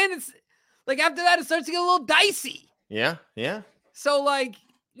I'm saying? It's like after that, it starts to get a little dicey. Yeah. So like,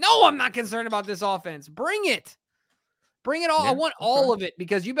 no, I'm not concerned about this offense. Bring it all. I want all of it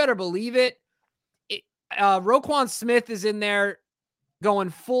because you better believe it. Roquan Smith is in there going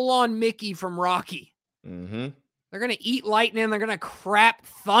full on Mickey from Rocky. Mm-hmm. They're going to eat lightning. They're going to crap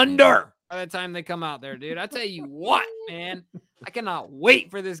thunder by the time they come out there, dude. I tell you what, man, I cannot wait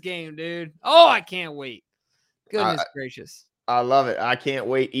for this game, dude. Oh, I can't wait. Goodness gracious. I love it. I can't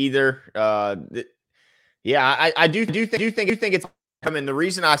wait either. I do think it's coming. The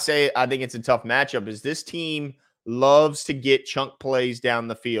reason I say I think it's a tough matchup is this team loves to get chunk plays down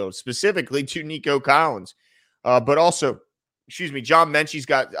the field, specifically to Nico Collins. But also, John Menchie's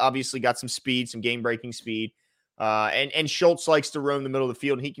obviously got some speed, some game-breaking speed. And Schultz likes to roam the middle of the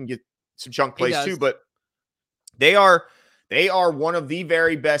field, and he can get some chunk plays too. But they are one of the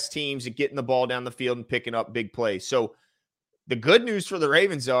very best teams at getting the ball down the field and picking up big plays. So the good news for the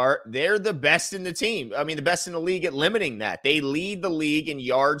Ravens are they're the best in the team. I mean, the best in the league at limiting that. They lead the league in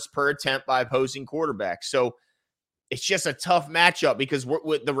yards per attempt by opposing quarterbacks. So it's just a tough matchup because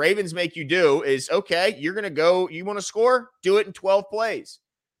what the Ravens make you do is, okay, you're going to go, you want to score? Do it in 12 plays.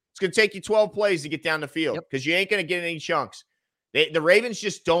 It's going to take you 12 plays to get down the field because you ain't going to get any chunks. The Ravens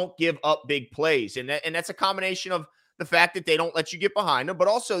just don't give up big plays. And that's a combination of the fact that they don't let you get behind them, but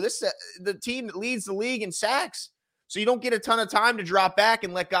also the team that leads the league in sacks. So you don't get a ton of time to drop back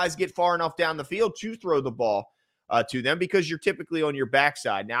and let guys get far enough down the field to throw the ball to them because you're typically on your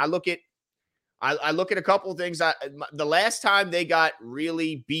backside. Now I look at a couple of things. The last time they got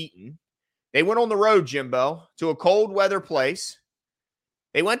really beaten, they went on the road, Jimbo, to a cold weather place.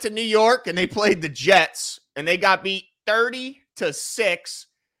 They went to New York and they played the Jets and they got beat 30-6.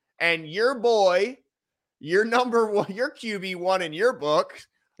 And your boy, your number one, your QB1 in your book,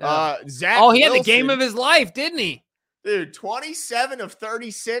 Zach. Oh, he had the game of his life, didn't he? Dude, 27 of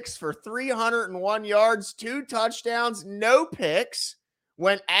 36 for 301 yards, 2 touchdowns, no picks.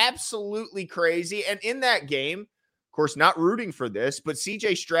 Went absolutely crazy. And in that game, of course, not rooting for this, but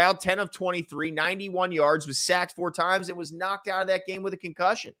CJ Stroud, 10 of 23, 91 yards, was sacked 4 times and was knocked out of that game with a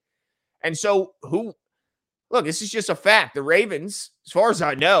concussion. And so look, this is just a fact. The Ravens, as far as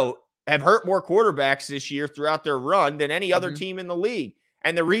I know, have hurt more quarterbacks this year throughout their run than any other team in the league.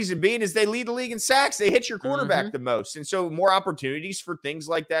 And the reason being is they lead the league in sacks. They hit your quarterback the most. And so more opportunities for things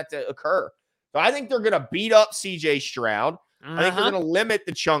like that to occur. So I think they're going to beat up CJ Stroud. I think they're going to limit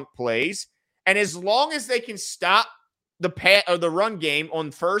the chunk plays. And as long as they can stop the run game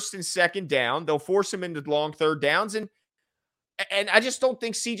on first and second down, they'll force them into long third downs. And I just don't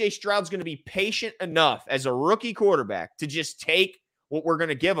think CJ Stroud's going to be patient enough as a rookie quarterback to just take what we're going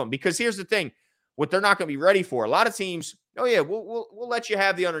to give them. Because here's the thing, what they're not going to be ready for. A lot of teams, oh yeah, we'll let you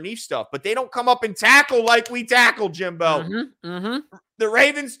have the underneath stuff, but they don't come up and tackle like we tackle, Jimbo. The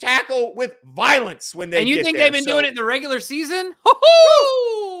Ravens tackle with violence when they and you get think there. They've been doing it in the regular season?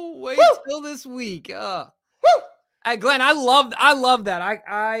 Wait till this week. Glenn, I love that.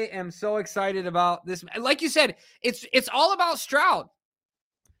 I am so excited about this. Like you said, it's all about Stroud.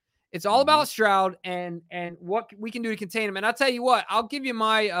 It's all about Stroud and what we can do to contain him. And I'll tell you what, I'll give you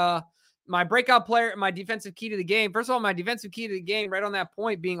my my breakout player and my defensive key to the game. First of all, my defensive key to the game, right on that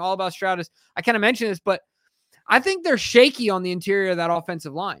point, being all about Stroud, is I kind of mentioned this, but I think they're shaky on the interior of that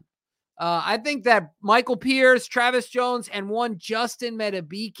offensive line. I think that Michael Pierce, Travis Jones, and one Justin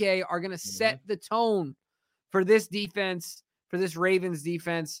Metabike are going to set the tone for this defense, for this Ravens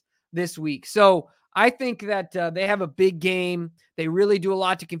defense this week. So I think that they have a big game. They really do a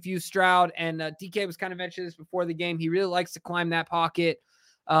lot to confuse Stroud. And DK was kind of mentioning this before the game. He really likes to climb that pocket.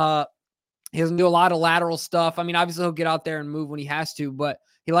 He doesn't do a lot of lateral stuff. I mean, obviously he'll get out there and move when he has to, but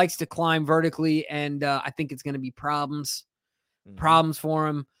he likes to climb vertically. And I think it's going to be problems for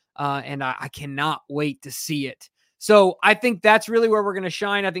him. And I cannot wait to see it. So I think that's really where we're going to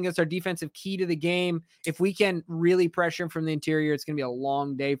shine. I think that's our defensive key to the game. If we can really pressure him from the interior, it's going to be a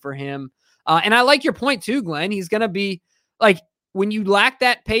long day for him. And I like your point too, Glenn. He's going to be like, when you lack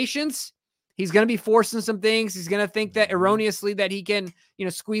that patience, he's going to be forcing some things. He's going to think that erroneously that he can,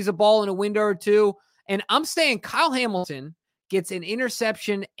 squeeze a ball in a window or two. And I'm saying Kyle Hamilton gets an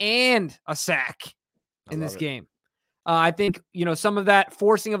interception and a sack in this game. I think, some of that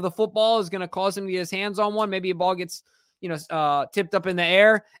forcing of the football is going to cause him to get his hands on one. Maybe a ball gets, tipped up in the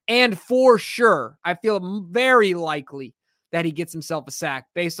air. And for sure, I feel very likely that he gets himself a sack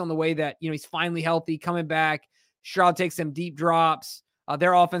based on the way that, he's finally healthy, coming back. Stroud takes some deep drops.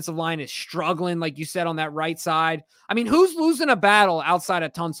 Their offensive line is struggling, like you said, on that right side. I mean, who's losing a battle outside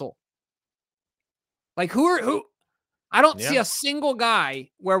of Tunsil? Like, who? I don't see a single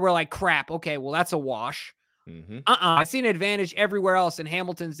guy where we're like, crap, okay, well, that's a wash. I see an advantage everywhere else, and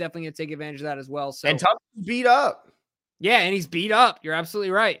Hamilton's definitely going to take advantage of that as well. So, and Tunsil's beat up. Yeah, and he's beat up. You're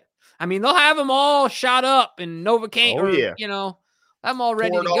absolutely right. I mean, they'll have him all shot up and Novocaine, have them all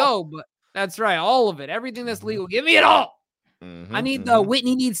ready to go. But that's right, all of it, everything that's legal. Give me it all. I need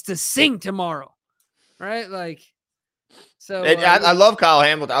Whitney needs to sing tomorrow, right? Like, so I love Kyle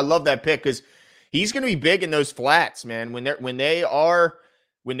Hamilton. I love that pick because he's going to be big in those flats, man. When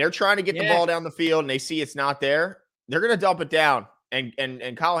they're trying to get the ball down the field and they see it's not there, they're going to dump it down.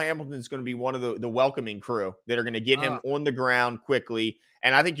 And Kyle Hamilton is going to be one of the welcoming crew that are going to get him on the ground quickly.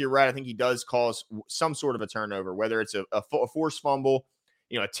 And I think you're right. I think he does cause some sort of a turnover, whether it's a forced fumble,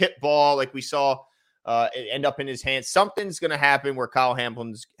 a tip ball like we saw end up in his hands. Something's going to happen where Kyle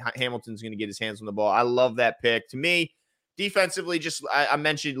Hamilton's going to get his hands on the ball. I love that pick. To me, defensively, just I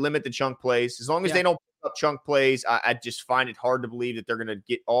mentioned limit the chunk plays. As long as they don't pick up chunk plays, I just find it hard to believe that they're going to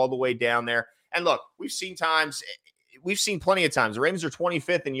get all the way down there. And look, we've seen plenty of times. The Ravens are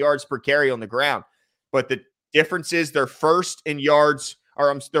 25th in yards per carry on the ground, but the difference is they're first in yards,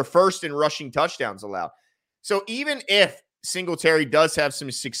 or they're first in rushing touchdowns allowed. So even if Singletary does have some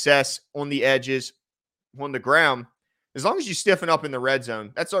success on the edges, on the ground, as long as you stiffen up in the red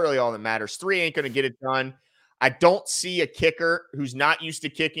zone, that's really all that matters. 3 ain't going to get it done. I don't see a kicker who's not used to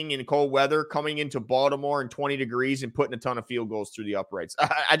kicking in cold weather coming into Baltimore in 20 degrees and putting a ton of field goals through the uprights.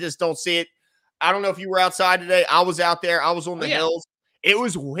 I just don't see it. I don't know if you were outside today. I was out there. I was on the hills. It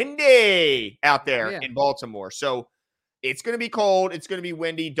was windy out there in Baltimore. So it's going to be cold. It's going to be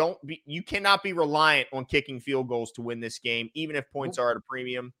windy. You cannot be reliant on kicking field goals to win this game, even if points are at a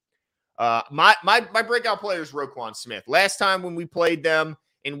premium. My breakout player is Roquan Smith. Last time when we played them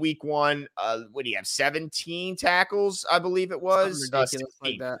in week 1, what do you have? 17 tackles, I believe it was. Ridiculous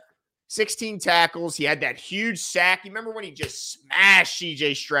like that. 16 tackles. He had that huge sack. You remember when he just smashed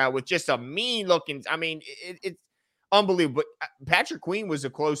CJ Stroud with just a mean looking, I mean, it's unbelievable. But Patrick Queen was a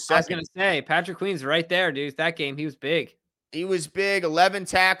close second. I was going to say, Patrick Queen's right there, dude. That game, he was big. He was big, 11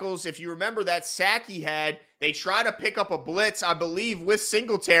 tackles. If you remember that sack he had, they tried to pick up a blitz, I believe, with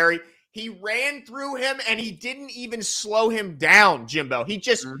Singletary. He ran through him, and he didn't even slow him down, Jimbo. He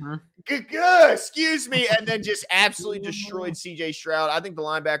just, excuse me, and then just absolutely destroyed C.J. Stroud. I think the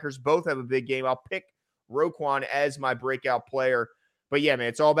linebackers both have a big game. I'll pick Roquan as my breakout player. But, yeah, man,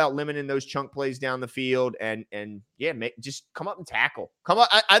 it's all about limiting those chunk plays down the field, and just come up and tackle. Come on.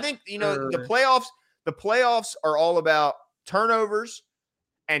 I think, the playoffs are all about turnovers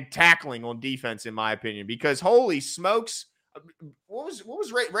and tackling on defense, in my opinion, because holy smokes, what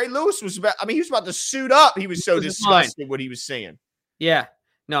was Ray Lewis was about? I mean, he was about to suit up. He was so disgusted what he was seeing. Yeah.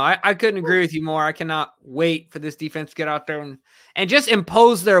 No, I couldn't agree with you more. I cannot wait for this defense to get out there and just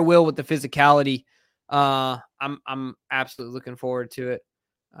impose their will with the physicality. I'm absolutely looking forward to it.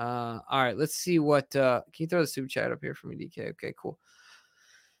 All right, let's see what can you throw the super chat up here for me, DK? Okay, cool.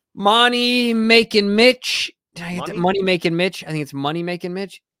 Money making Mitch. Did I get that? Money making Mitch? I think it's money making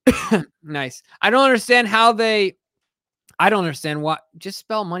Mitch. Nice. I don't understand what. Just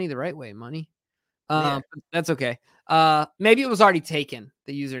spell money the right way, money. That's okay. Maybe it was already taken,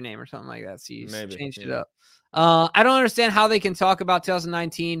 the username or something like that. So you changed it up. I don't understand how they can talk about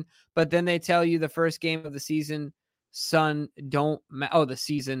 2019, but then they tell you the first game of the season, the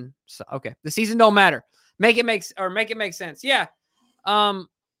season. Okay. The season don't matter. Make it make sense. Yeah.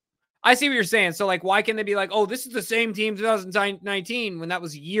 I see what you're saying. So like, why can they be like, oh, this is the same team 2019 when that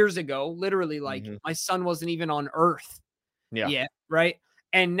was years ago? Literally, like my son wasn't even on Earth. Yeah. Right.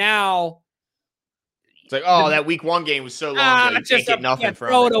 And now it's like, oh, that week 1 game was so long ago. You can't get nothing from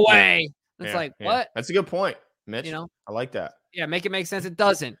it. Throw it away. It's like, what? That's a good point, Mitch. I like that. Yeah, make it make sense. It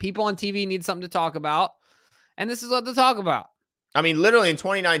doesn't. People on TV need something to talk about, and this is what to talk about. I mean, literally in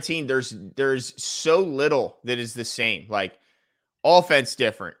 2019, there's so little that is the same. Like offense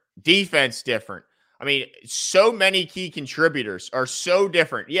different, defense different. I mean, so many key contributors are so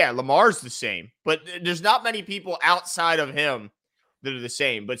different. Yeah, Lamar's the same, but there's not many people outside of him that are the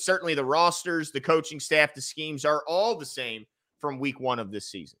same. But certainly the rosters, the coaching staff, the schemes are all the same from week 1 of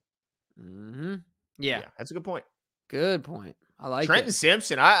this season. Mm-hmm. Yeah, that's a good point. Good point. I like Trenton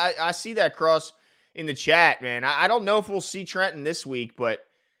Simpson. I see that cross in the chat, man. I don't know if we'll see Trenton this week, but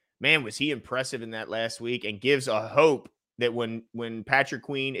man, was he impressive in that last week and gives a hope that when Patrick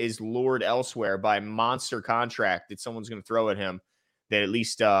Queen is lured elsewhere by a monster contract that someone's going to throw at him, that at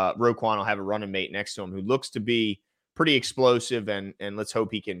least Roquan will have a running mate next to him who looks to be pretty explosive, and let's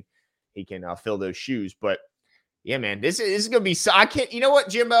hope he can fill those shoes. But yeah, man, this is going to be. I can't. You know what,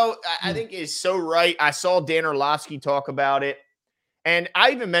 Jimbo? I think is so right. I saw Dan Orlovsky talk about it, and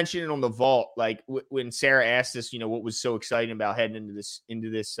I even mentioned it on the vault. Like when Sarah asked us, what was so exciting about heading into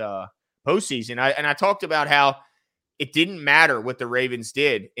this postseason. I talked about how it didn't matter what the Ravens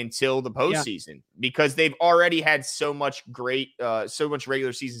did until the postseason because they've already had so much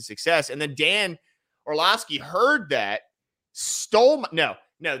regular season success, and then Dan Orlovsky heard that,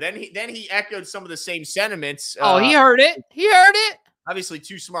 then he echoed some of the same sentiments. He heard it. Obviously,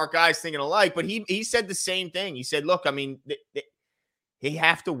 two smart guys thinking alike, but he said the same thing. He said, look, I mean, they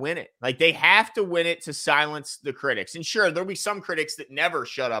have to win it. Like, they have to win it to silence the critics. And sure, there'll be some critics that never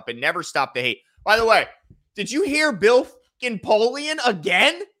shut up and never stop the hate. By the way, did you hear Bill Polian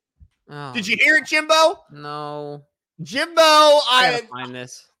again? Oh, did you hear it, Jimbo? No. Jimbo, I gotta find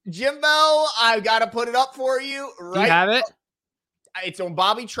this. Jimbo, I got to put it up for you. Right? Do you have it? It's on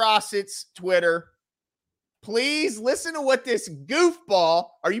Bobby Trossett's Twitter. Please listen to what this goofball,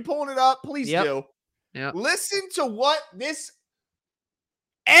 are you pulling it up? Please do. Yep. Listen to what this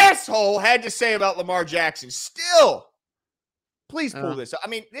asshole had to say about Lamar Jackson. Still, please pull this up. I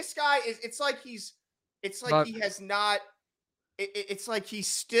mean, this guy it's like he has not, it's like he's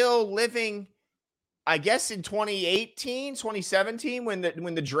still living, I guess, in 2018, 2017, when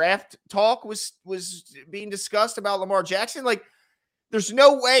the draft talk was being discussed about Lamar Jackson. Like, there's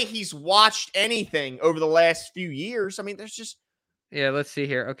no way he's watched anything over the last few years. I mean, there's just. Yeah, let's see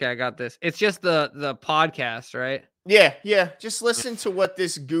here. Okay, I got this. It's just the podcast, right? Yeah. Just listen to what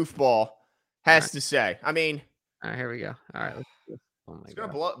this goofball has to say. I mean. All right, here we go. All right. Oh my God. It's going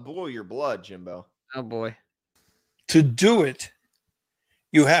to blow your blood, Jimbo. Oh, boy. To do it,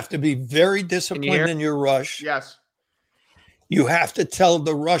 you have to be very disciplined in your rush. Yes. You have to tell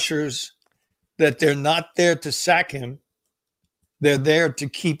the rushers that they're not there to sack him. They're there to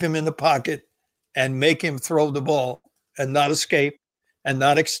keep him in the pocket and make him throw the ball and not escape and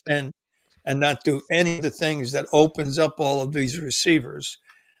not extend and not do any of the things that opens up all of these receivers.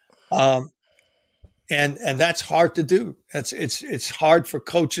 And that's hard to do. It's hard for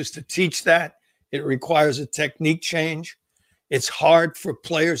coaches to teach that. It requires a technique change. It's hard for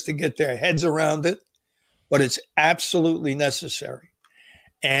players to get their heads around it, but it's absolutely necessary.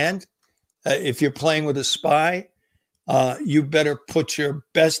 And if you're playing with a spy, you better put your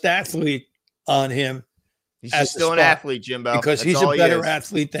best athlete on him. He's just still an athlete, Jimbo. Because he's a better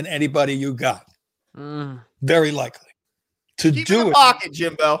athlete than anybody you got. Very likely. Keep in the pocket,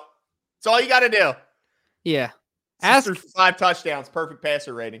 Jimbo. That's all you got to do. Yeah. Ask 5 touchdowns, perfect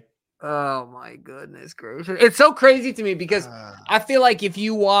passer rating. Oh, my goodness gracious. It's so crazy to me because I feel like if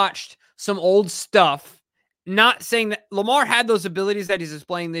you watched some old stuff, not saying that Lamar had those abilities that he's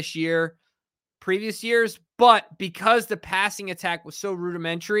displaying this year, previous years, but because the passing attack was so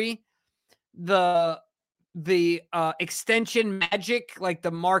rudimentary, the the extension magic, like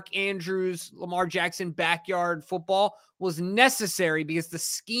the Mark Andrews, Lamar Jackson backyard football, was necessary because the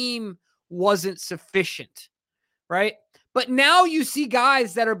scheme wasn't sufficient, right? But now you see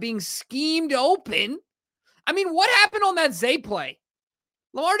guys that are being schemed open. I mean, what happened on that Zay play?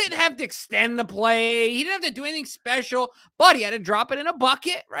 Lamar didn't have to extend the play. He didn't have to do anything special, but he had to drop it in a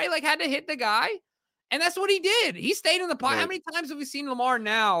bucket, right? Like, had to hit the guy. And that's what he did. He stayed in the pocket. How many times have we seen Lamar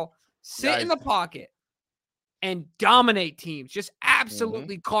now sit in the pocket and dominate teams? Just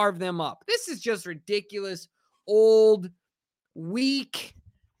absolutely carve them up. This is just ridiculous, old, weak.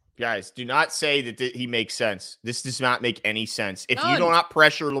 Guys, do not say that he makes sense. This does not make any sense. If you do not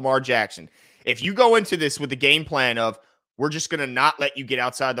pressure Lamar Jackson, if you go into this with the game plan of, we're just going to not let you get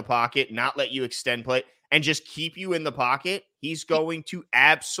outside the pocket, not let you extend play, and just keep you in the pocket, he's going to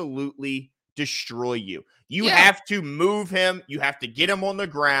absolutely destroy you. You have to move him. You have to get him on the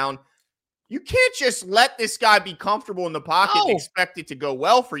ground. You can't just let this guy be comfortable in the pocket and expect it to go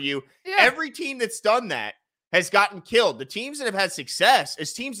well for you. Yeah. Every team that's done that has gotten killed. The teams that have had success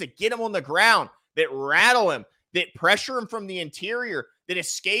is teams that get him on the ground, that rattle him, that pressure him from the interior, that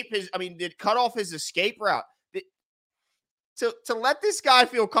that cut off his escape route. To let this guy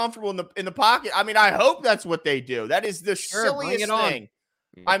feel comfortable in the pocket. I mean, I hope that's what they do. That is the silliest thing.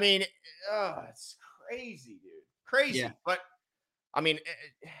 I mean, it's crazy, dude. Crazy. Yeah. But I mean,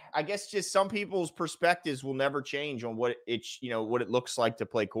 I guess just some people's perspectives will never change on what it looks like to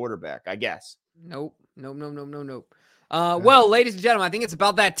play quarterback, I guess. Nope. Well, ladies and gentlemen, I think it's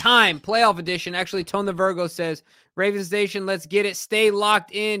about that time. Playoff edition. Actually, Tone the Virgo says, Ravens Nation, let's get it. Stay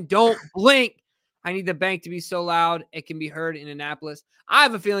locked in. Don't blink. I need the bank to be so loud it can be heard in Annapolis. I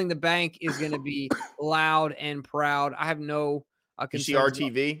have a feeling the bank is going to be loud and proud. I have no concerns. You see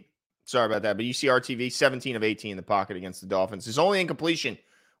RTV? Sorry about that, but you see RTV, 17 of 18 in the pocket against the Dolphins. His only incompletion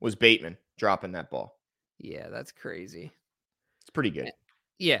was Bateman dropping that ball. Yeah, that's crazy. It's pretty good.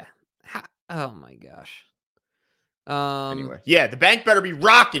 Yeah. Oh, my gosh. Anyway, the bank better be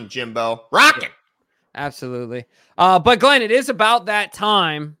rocking, Jimbo. Rocking. Yeah, absolutely. But, Glenn, it is about that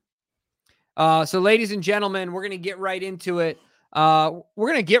time. So, ladies and gentlemen, we're going to get right into it. We're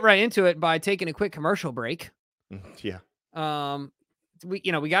going to get right into it by taking a quick commercial break. Yeah.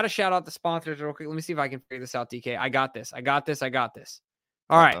 We got to shout out the sponsors real quick. Let me see if I can figure this out, DK. I got this.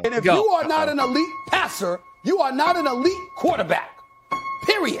 All right. And if you are not an elite passer, you are not an elite quarterback.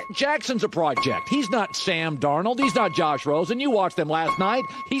 Period. Jackson's a project. He's not Sam Darnold. He's not Josh Rosen. You watched them last night.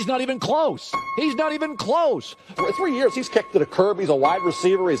 He's not even close. For 3 years, he's kicked to the curb. He's a wide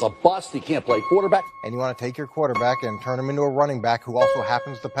receiver. He's a bust. He can't play quarterback. And you want to take your quarterback and turn him into a running back who also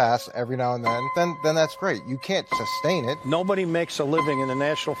happens to pass every now and then that's great. You can't sustain it. Nobody makes a living in the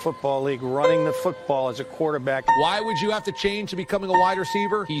National Football League running the football as a quarterback. Why would you have to change to becoming a wide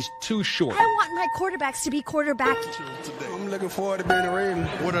receiver? He's too short. I want my quarterbacks to be quarterbacky. I'm looking forward to being a Raven.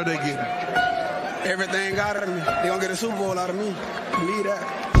 What are they getting? Everything out of me. They're going to get a Super Bowl out of me. Believe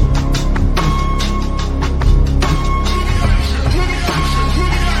that.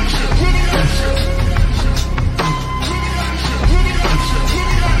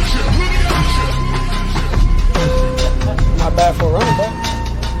 Not bad for a running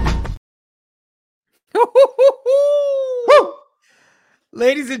back.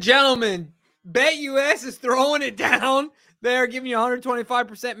 Ladies and gentlemen, BetUS is throwing it down. They're giving you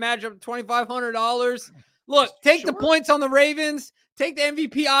 125% match up to $2,500. Look, take the points on the Ravens. Take the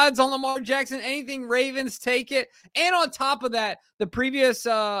MVP odds on Lamar Jackson. Anything Ravens, take it. And on top of that, the previous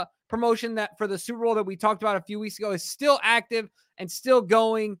promotion that for the Super Bowl that we talked about a few weeks ago is still active and still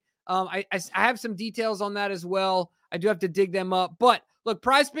going. I have some details on that as well. I do have to dig them up. But look,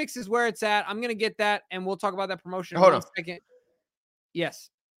 Prize Picks is where it's at. I'm going to get that, and we'll talk about that promotion in a second.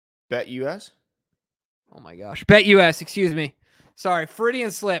 Yes. BetUS? Oh, my gosh. BetUS, excuse me. Sorry,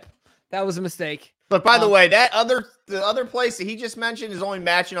 Freudian slip. That was a mistake. But by the way, the other place that he just mentioned is only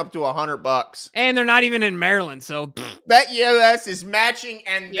matching up to $100. And they're not even in Maryland, so. BetUS is matching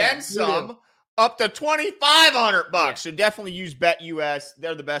and then some up to $2,500. So definitely use BetUS.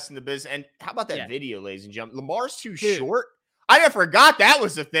 They're the best in the business. And how about that video, ladies and gentlemen? Lamar's too short. I never forgot that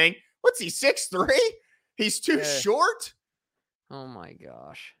was the thing. What's he, 6'3"? He's too short? Oh, my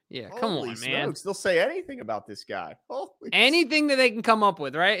gosh. Yeah, come on, man. Smokes. They'll say anything about this guy. Anything that they can come up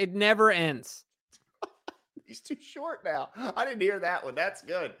with, right? It never ends. He's too short now. I didn't hear that one. That's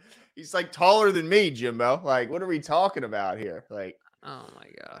good. He's like taller than me, Jimbo. Like, what are we talking about here? Like, oh, my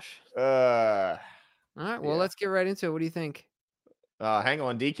gosh. All right, well, let's get right into it. What do you think? Hang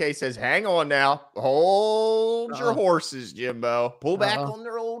on. DK says, hang on now. Hold your horses, Jimbo. Pull back on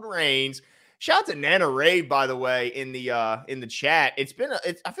their old reins. Shout out to Nana Rave, by the way, in the chat. I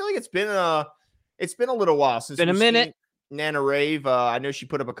feel like it's been It's been a little while since been a minute. Nana Rave. I know she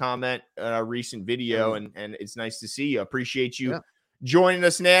put up a comment in a recent video, and it's nice to see you. Appreciate you joining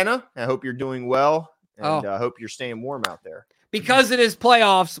us, Nana. I hope you're doing well, and I hope you're staying warm out there. Because it is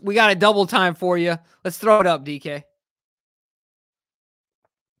playoffs, we got a double time for you. Let's throw it up, DK.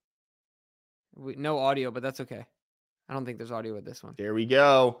 No audio, but that's okay. I don't think there's audio with this one. There we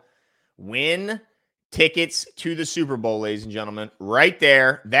go. Win tickets to the Super Bowl, ladies and gentlemen. Right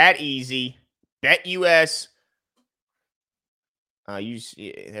there. That easy. BetUS.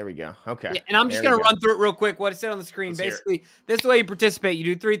 There we go. Okay. Yeah, and I'm just going to run through it real quick. What it said on the screen. Basically, this is the way you participate. You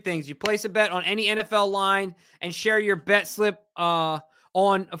do 3 things. You place a bet on any NFL line and share your bet slip on,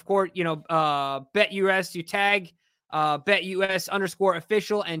 of course, BetUS. You tag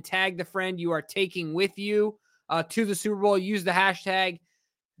BetUS_official and tag the friend you are taking with you to the Super Bowl. Use the hashtag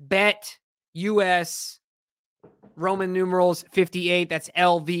BetUS Roman numerals 58. That's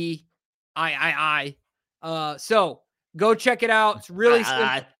LVIII. So go check it out. It's really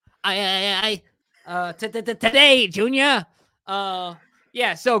simple. Today, Junior.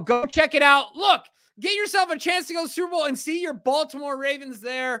 So go check it out. Look, get yourself a chance to go to the Super Bowl and see your Baltimore Ravens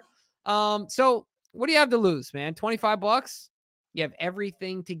there. So what do you have to lose, man? $25? You have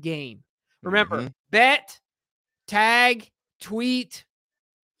everything to gain. Remember, bet, tag, tweet,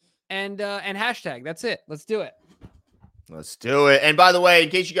 and hashtag. That's it. Let's do it. Let's do it. And by the way, in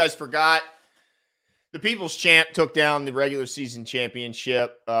case you guys forgot, the People's Champ took down the regular season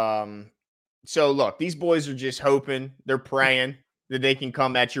championship. So look, these boys are just hoping, they're praying that they can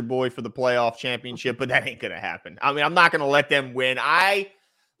come at your boy for the playoff championship, but that ain't going to happen. I mean, I'm not going to let them win.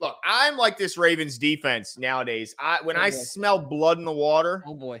 I'm like this Ravens defense nowadays. When I smell blood in the water,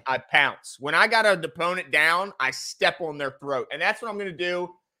 I pounce. When I got an opponent down, I step on their throat. And that's what I'm going to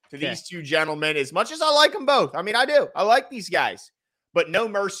do to these two gentlemen, as much as I like them both. I mean, I do. I like these guys. But no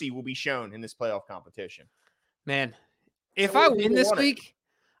mercy will be shown in this playoff competition. Man, if I win this week,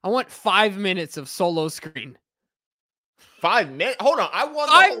 I want 5 minutes of solo screen. 5 minutes? Hold on. I won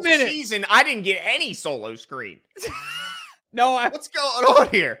the whole season. I didn't get any solo screen. What's going on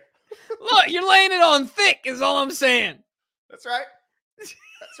here? Look, you're laying it on thick is all I'm saying. That's right. That's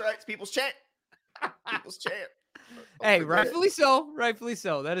right. It's People's Champ. People's Champ. Hey, rightfully so. Rightfully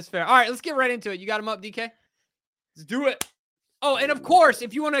so. That is fair. All right, let's get right into it. You got him up, DK? Let's do it. Oh, and of course,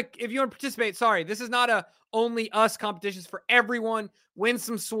 if you want to participate, sorry, this is not a only us competitions for everyone. Win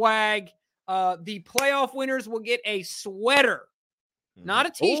some swag. The playoff winners will get a sweater, not a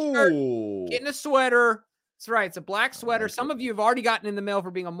t-shirt. Getting a sweater. That's right. It's a black sweater. Some of you have already gotten in the mail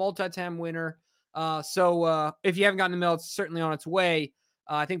for being a multi-time winner. So if you haven't gotten the mail, it's certainly on its way.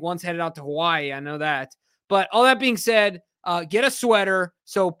 I think one's headed out to Hawaii. I know that. But all that being said, get a sweater.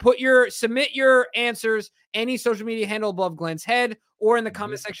 So submit your answers, any social media handle above Glenn's head or in the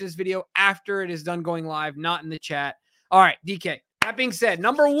comment section of this video after it is done going live, not in the chat. All right, DK. That being said,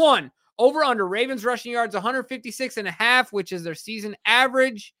 number 1, over under Ravens rushing yards, 156.5, which is their season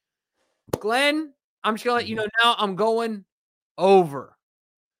average. Glenn, I'm just going to let you know now I'm going over.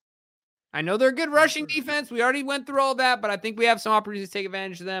 I know they're a good rushing defense. We already went through all that, but I think we have some opportunities to take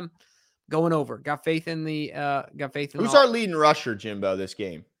advantage of them. Going over. Got faith in Who's our leading rusher, Jimbo, this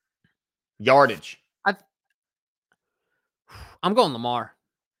game? Yardage. I'm going Lamar.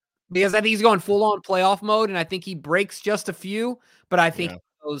 Because I think he's going full-on playoff mode, and I think he breaks just a few, but I think he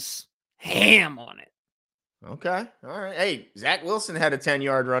goes ham on it. Okay. All right. Hey, Zach Wilson had a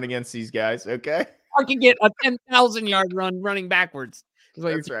 10-yard run against these guys, okay? I can get a 10,000-yard run running backwards.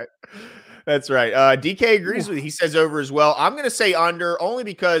 That's right. That's right. DK agrees with you. He says over as well. I'm going to say under only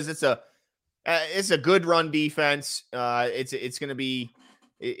because it's a good run defense. It's going to be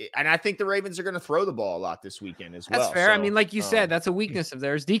and I think the Ravens are going to throw the ball a lot this weekend as well. That's fair. So, I mean, like you said, that's a weakness of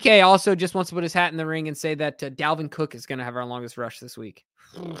theirs. DK also just wants to put his hat in the ring and say that Dalvin Cook is going to have our longest rush this week.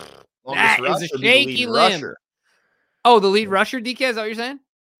 That is a shaky limb. Rusher. Oh, the lead rusher, DK? Is that what you're saying?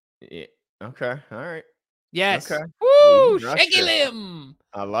 Yeah. Okay. All right. Yes. Okay. Woo! Shaky limb.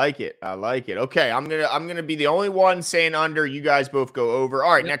 I like it. Okay. I'm gonna be the only one saying under. You guys both go over.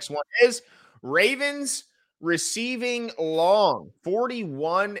 All right. Next one is Ravens receiving long,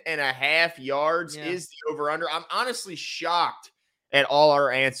 41.5 yards is the over-under. I'm honestly shocked at all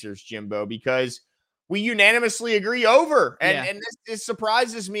our answers, Jimbo, because we unanimously agree over. And this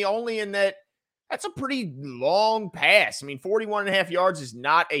surprises me only in that that's a pretty long pass. I mean, 41.5 yards is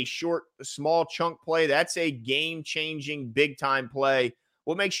not a short, small chunk play. That's a game-changing, big-time play.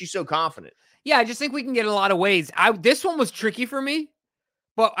 What makes you so confident? Yeah, I just think we can get a lot of ways. This one was tricky for me.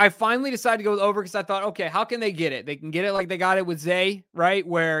 But I finally decided to go with over because I thought, okay, how can they get it? They can get it like they got it with Zay, right?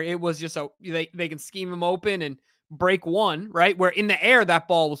 Where it was just they can scheme him open and break one, right? Where in the air, that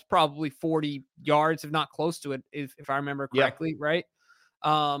ball was probably 40 yards, if not close to it, if I remember correctly, right?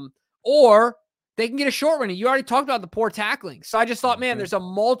 Or they can get a short run. You already talked about the poor tackling. So I just thought, man, there's a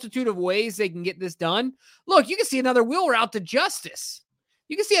multitude of ways they can get this done. Look, you can see another wheel route to Justice.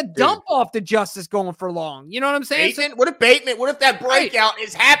 You can see a dump off to Justice going for long. You know what I'm saying? Bateman? What if that breakout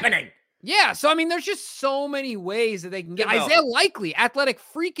is happening? Yeah. So, I mean, there's just so many ways that they can get Isaiah Likely, athletic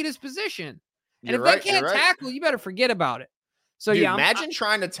freak in his position. And if they can't tackle, you better forget about it. So, imagine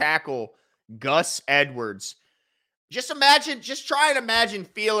trying to tackle Gus Edwards. Just try and imagine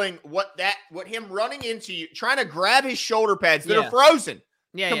feeling what him running into you, trying to grab his shoulder pads that are frozen.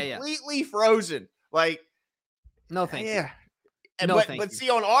 Completely frozen. Like, no, thank you. But see,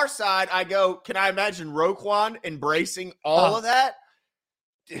 on our side, I go, can I imagine Roquan embracing all of that?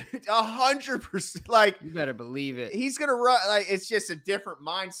 100%. Like, you better believe it. He's gonna run. Like, it's just a different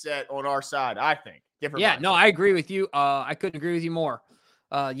mindset on our side, I think. Mindset. No, I agree with you. I couldn't agree with you more.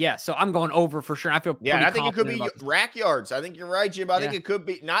 So I'm going over for sure. I feel I think it could be rack yards. I think you're right, Jim. I think it could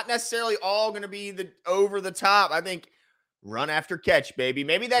be not necessarily all going to be the over the top. I think run after catch, baby.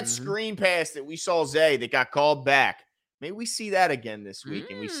 Maybe that screen pass that we saw Zay that got called back. Maybe we see that again this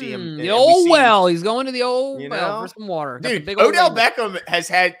week, and we see him. The old well. He's going to the old well for some water. Dude, Odell Beckham has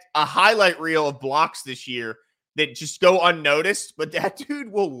had a highlight reel of blocks this year that just go unnoticed, but that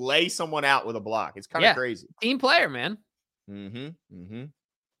dude will lay someone out with a block. It's kind of crazy. Team player, man.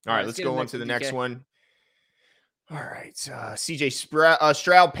 All right, let's go on to the next one. All right, CJ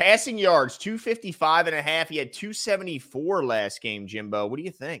Stroud passing yards, 255.5. He had 274 last game, Jimbo. What do you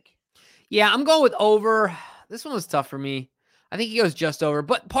think? Yeah, I'm going with over. This one was tough for me. I think he goes just over.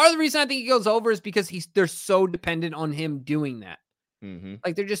 But part of the reason I think he goes over is because they're so dependent on him doing that.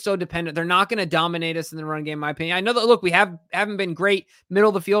 Like, they're just so dependent. They're not going to dominate us in the run game, in my opinion. I know that, look, we haven't been great middle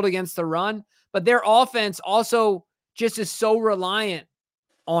of the field against the run, but their offense also just is so reliant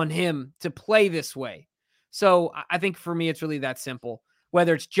on him to play this way. So I think for me, it's really that simple.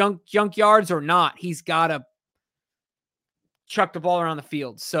 Whether it's junk yards or not, he's got to chuck the ball around the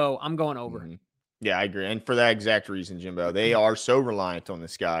field. So I'm going over. Yeah, I agree. And for that exact reason, Jimbo, they are so reliant on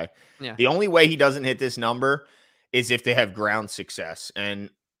this guy. Yeah. The only way he doesn't hit this number is if they have ground success.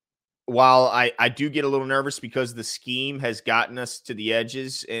 And while I do get a little nervous because the scheme has gotten us to the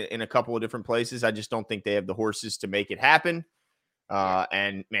edges in a couple of different places, I just don't think they have the horses to make it happen.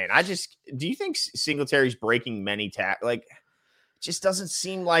 And man, do you think Singletary's breaking many tackles? Like, it just doesn't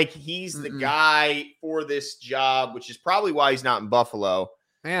seem like he's the guy for this job, which is probably why he's not in Buffalo.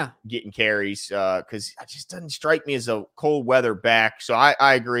 Yeah. Getting carries. Cause it just doesn't strike me as a cold weather back. So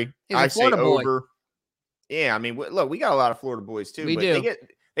I agree. I say over. Yeah. I mean, look, we got a lot of Florida boys too, we do.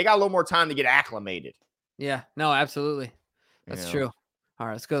 They got a little more time to get acclimated. Yeah, no, absolutely. That's true. All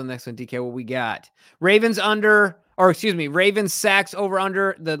right, let's go to the next one, DK. What we got? Ravens sacks over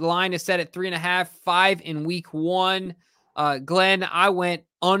under. The line is set at 3.5, 5 in week 1. Glenn, I went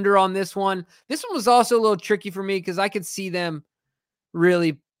under on this one. This one was also a little tricky for me because I could see them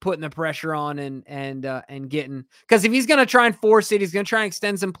really putting the pressure on and getting, because if he's going to try and force it, he's going to try and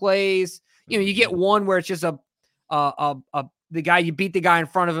extend some plays. You know, you get one where it's just the guy, you beat the guy in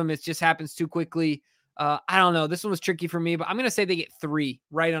front of him. It just happens too quickly. I don't know. This one was tricky for me, but I'm going to say they get 3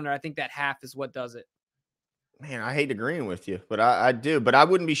 right under. I think that half is what does it. Man, I hate agreeing with you, but I do. But I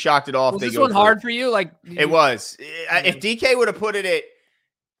wouldn't be shocked at all if they go. Was this one hard for you? Like, it was. If DK would have put it at,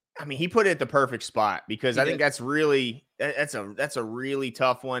 I mean, he put it at the perfect spot because I think that's a really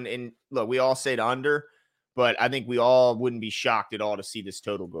tough one. And look, we all say to under, but I think we all wouldn't be shocked at all to see this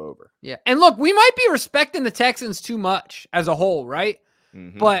total go over. Yeah, and look, we might be respecting the Texans too much as a whole, right?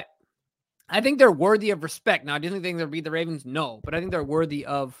 But I think they're worthy of respect. Now, do you think they'll beat the Ravens? No, but I think they're worthy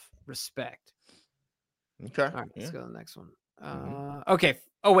of respect. Okay. All right, let's go to the next one. Okay.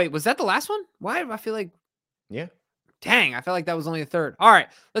 Oh, wait, was that the last one? Why do I feel like? Yeah. Dang, I felt like that was only the third. All right,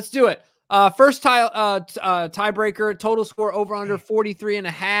 let's do it. First tiebreaker, total score over under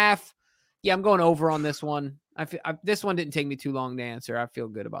 43.5. Yeah, I'm going over on this one. This one didn't take me too long to answer. I feel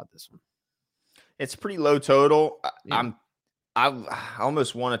good about this one. It's pretty low total. Yeah. I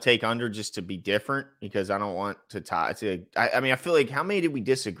almost want to take under just to be different because I don't want to tie. I mean, I feel like how many did we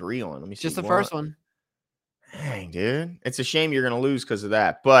disagree on? Let me see. Just the first one. Dang, dude. It's a shame you're going to lose because of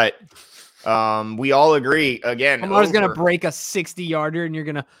that. But we all agree, again. I'm always going to break a 60-yarder, and you're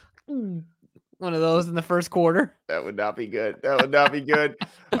going to one of those in the first quarter. That would not be good. That would not be good.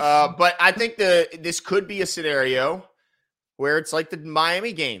 But I think this could be a scenario where it's like the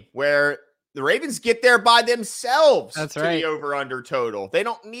Miami game, where the Ravens get there by themselves. That's to right. The over-under total. They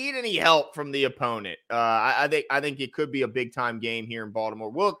don't need any help from the opponent. I think it could be a big-time game here in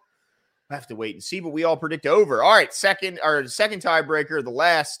Baltimore. I have to wait and see, but we all predict over. All right, second tiebreaker, the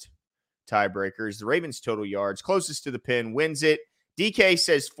last tiebreaker is the Ravens total yards. Closest to the pin wins it. DK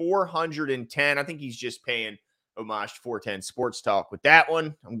says 410. I think he's just paying homage to 410 Sports Talk with that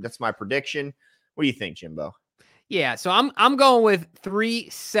one. That's my prediction. What do you think, Jimbo? Yeah, so I'm going with 3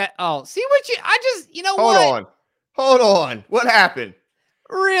 set. Oh, see what Hold on. What happened?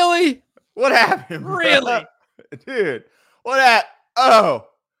 Really? What happened? Really? Dude, what happened? Oh,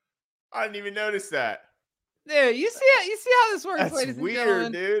 I didn't even notice that. Dude, you see how this works, That's ladies and weird,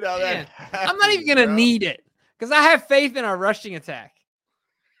 gentlemen? dude. How that I'm not even going to need it because I have faith in our rushing attack.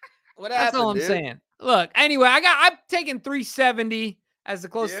 What happened, That's all I'm saying. Look, anyway, I'm taking 370 as the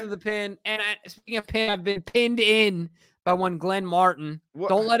closest to the pin. And speaking of pin, I've been pinned in by one Glenn Martin. What?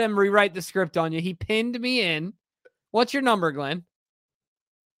 Don't let him rewrite the script on you. He pinned me in. What's your number, Glenn?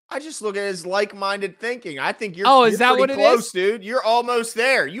 I just look at his like-minded thinking. I think you're is that what it close, is? Dude. You're almost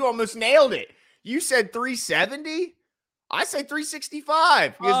there. You almost nailed it. You said 370. I say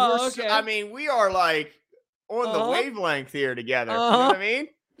 365 because okay. I mean, we are like on the wavelength here together. You know what I mean?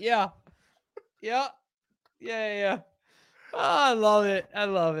 Yeah. Oh, I love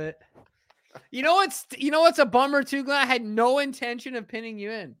it. You know what's a bummer too, Glenn? I had no intention of pinning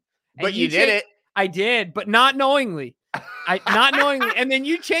you in. But you did it. I did, but not knowingly. And then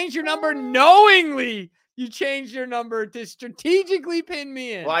you changed your number knowingly. You changed your number to strategically pin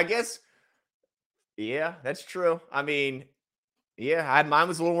me in. Well, I guess, yeah, that's true. I mean, yeah, mine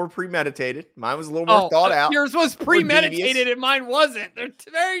was a little more premeditated. Mine was a little more thought out. Yours was premeditated and mine wasn't. They're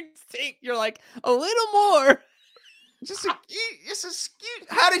very distinct. You're like, a little more. Just a skew.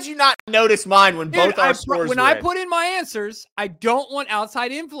 How did you not notice mine when both our scores when I put in my answers, I don't want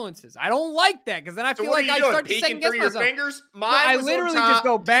outside influences. I don't like that because then I feel like I start to second guess myself. Fingers? I literally just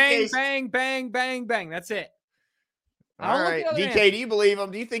go bang, bang, bang, bang, bang. That's it. All right. DK, do you believe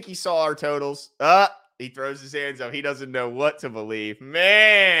him? Do you think he saw our totals? He throws his hands up. He doesn't know what to believe.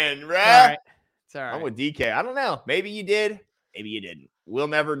 Man, right? It's all right. I'm with DK. I don't know. Maybe you did. Maybe you didn't. We'll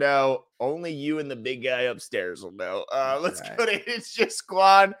never know. Only you and the big guy upstairs will know. Let's go to It's Just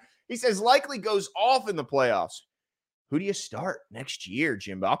Squad. He says likely goes off in the playoffs. Who do you start next year,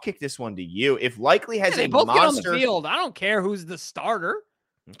 Jimbo? I'll kick this one to you. If likely has they both get on the field, I don't care who's the starter.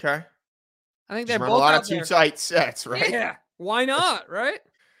 Okay. I think they're both a lot of two tight sets, right? Yeah. Why not, right?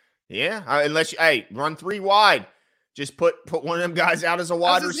 Yeah. Unless you run 3 wide. Just put one of them guys out as a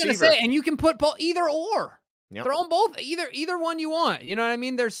wide receiver. And you can put either or. Yep. Throw them both, either one you want. You know what I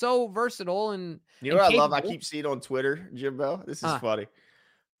mean? They're so versatile and you know what I love? I keep seeing on Twitter, Jimbo. This is funny.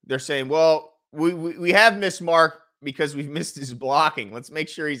 They're saying, well, we have missed Mark because we've missed his blocking. Let's make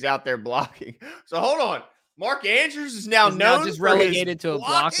sure he's out there blocking. So hold on. Mark Andrews is now just relegated to a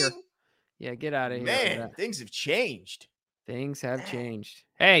blocker. Yeah, get out of here. Man, things have changed. Things have changed.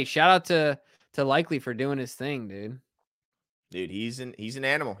 Hey, shout out to Likely for doing his thing, dude. Dude, he's an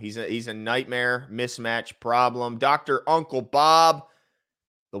animal. He's a nightmare mismatch problem. Dr. Uncle Bob,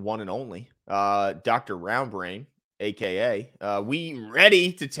 the one and only, Dr. Roundbrain, a.k.a. We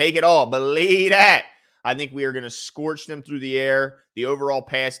ready to take it all. Believe that. I think we are going to scorch them through the air. The overall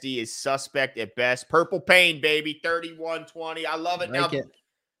pass D is suspect at best. Purple Pain, baby, 31-20. I love it. Like it.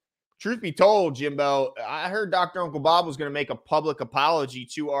 Truth be told, Jimbo, I heard Dr. Uncle Bob was going to make a public apology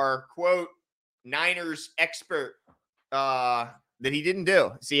to our, quote, Niners expert that he didn't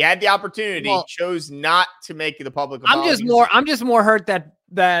do. So he had the opportunity, chose not to make the public apology. I'm just more hurt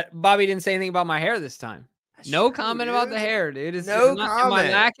that Bobby didn't say anything about my hair this time. No comment about the hair, dude. No comment. Am I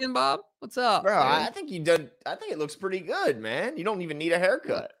lacking, Bob? What's up, bro? Dude? I think it looks pretty good, man. You don't even need a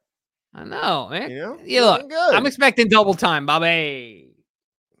haircut. I know, man. You know? Yeah, look, good. I'm expecting double time, Bobby.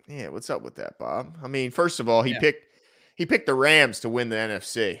 Yeah, what's up with that, Bob? I mean, first of all, he picked the Rams to win the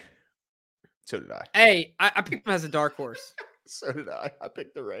NFC. So did I. Hey, I picked him as a dark horse. So did I. I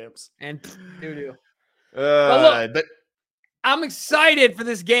picked the Rams. And doo-doo. But I'm excited for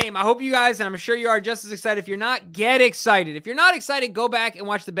this game. I hope you guys, and I'm sure you are just as excited. If you're not, get excited. If you're not excited, go back and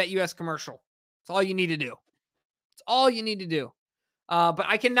watch the BetUS commercial. That's all you need to do. It's all you need to do. But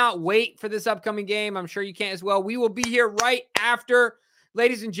I cannot wait for this upcoming game. I'm sure you can as well. We will be here right after.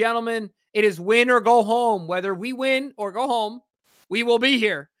 Ladies and gentlemen, it is win or go home. Whether we win or go home, we will be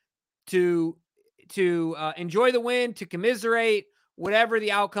here to enjoy the win, to commiserate, whatever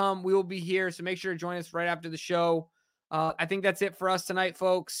the outcome, we will be here. So make sure to join us right after the show. I think that's it for us tonight,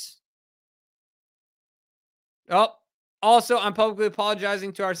 folks. Oh, also, I'm publicly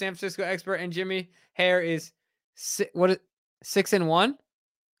apologizing to our San Francisco expert, and Jimmy Hare is 6-1.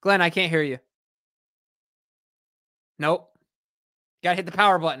 Glenn, I can't hear you. Nope. Got to hit the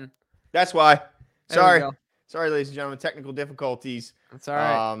power button. That's why. Sorry, ladies and gentlemen. Technical difficulties. That's all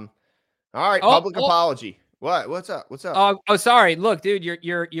right. All right, public apology. What? What's up? What's up? Oh, sorry. Look, dude,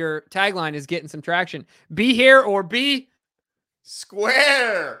 your tagline is getting some traction. Be here or be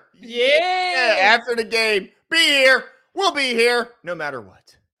square. Yeah. After the game, be here. We'll be here no matter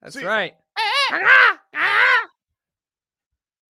what. That's right.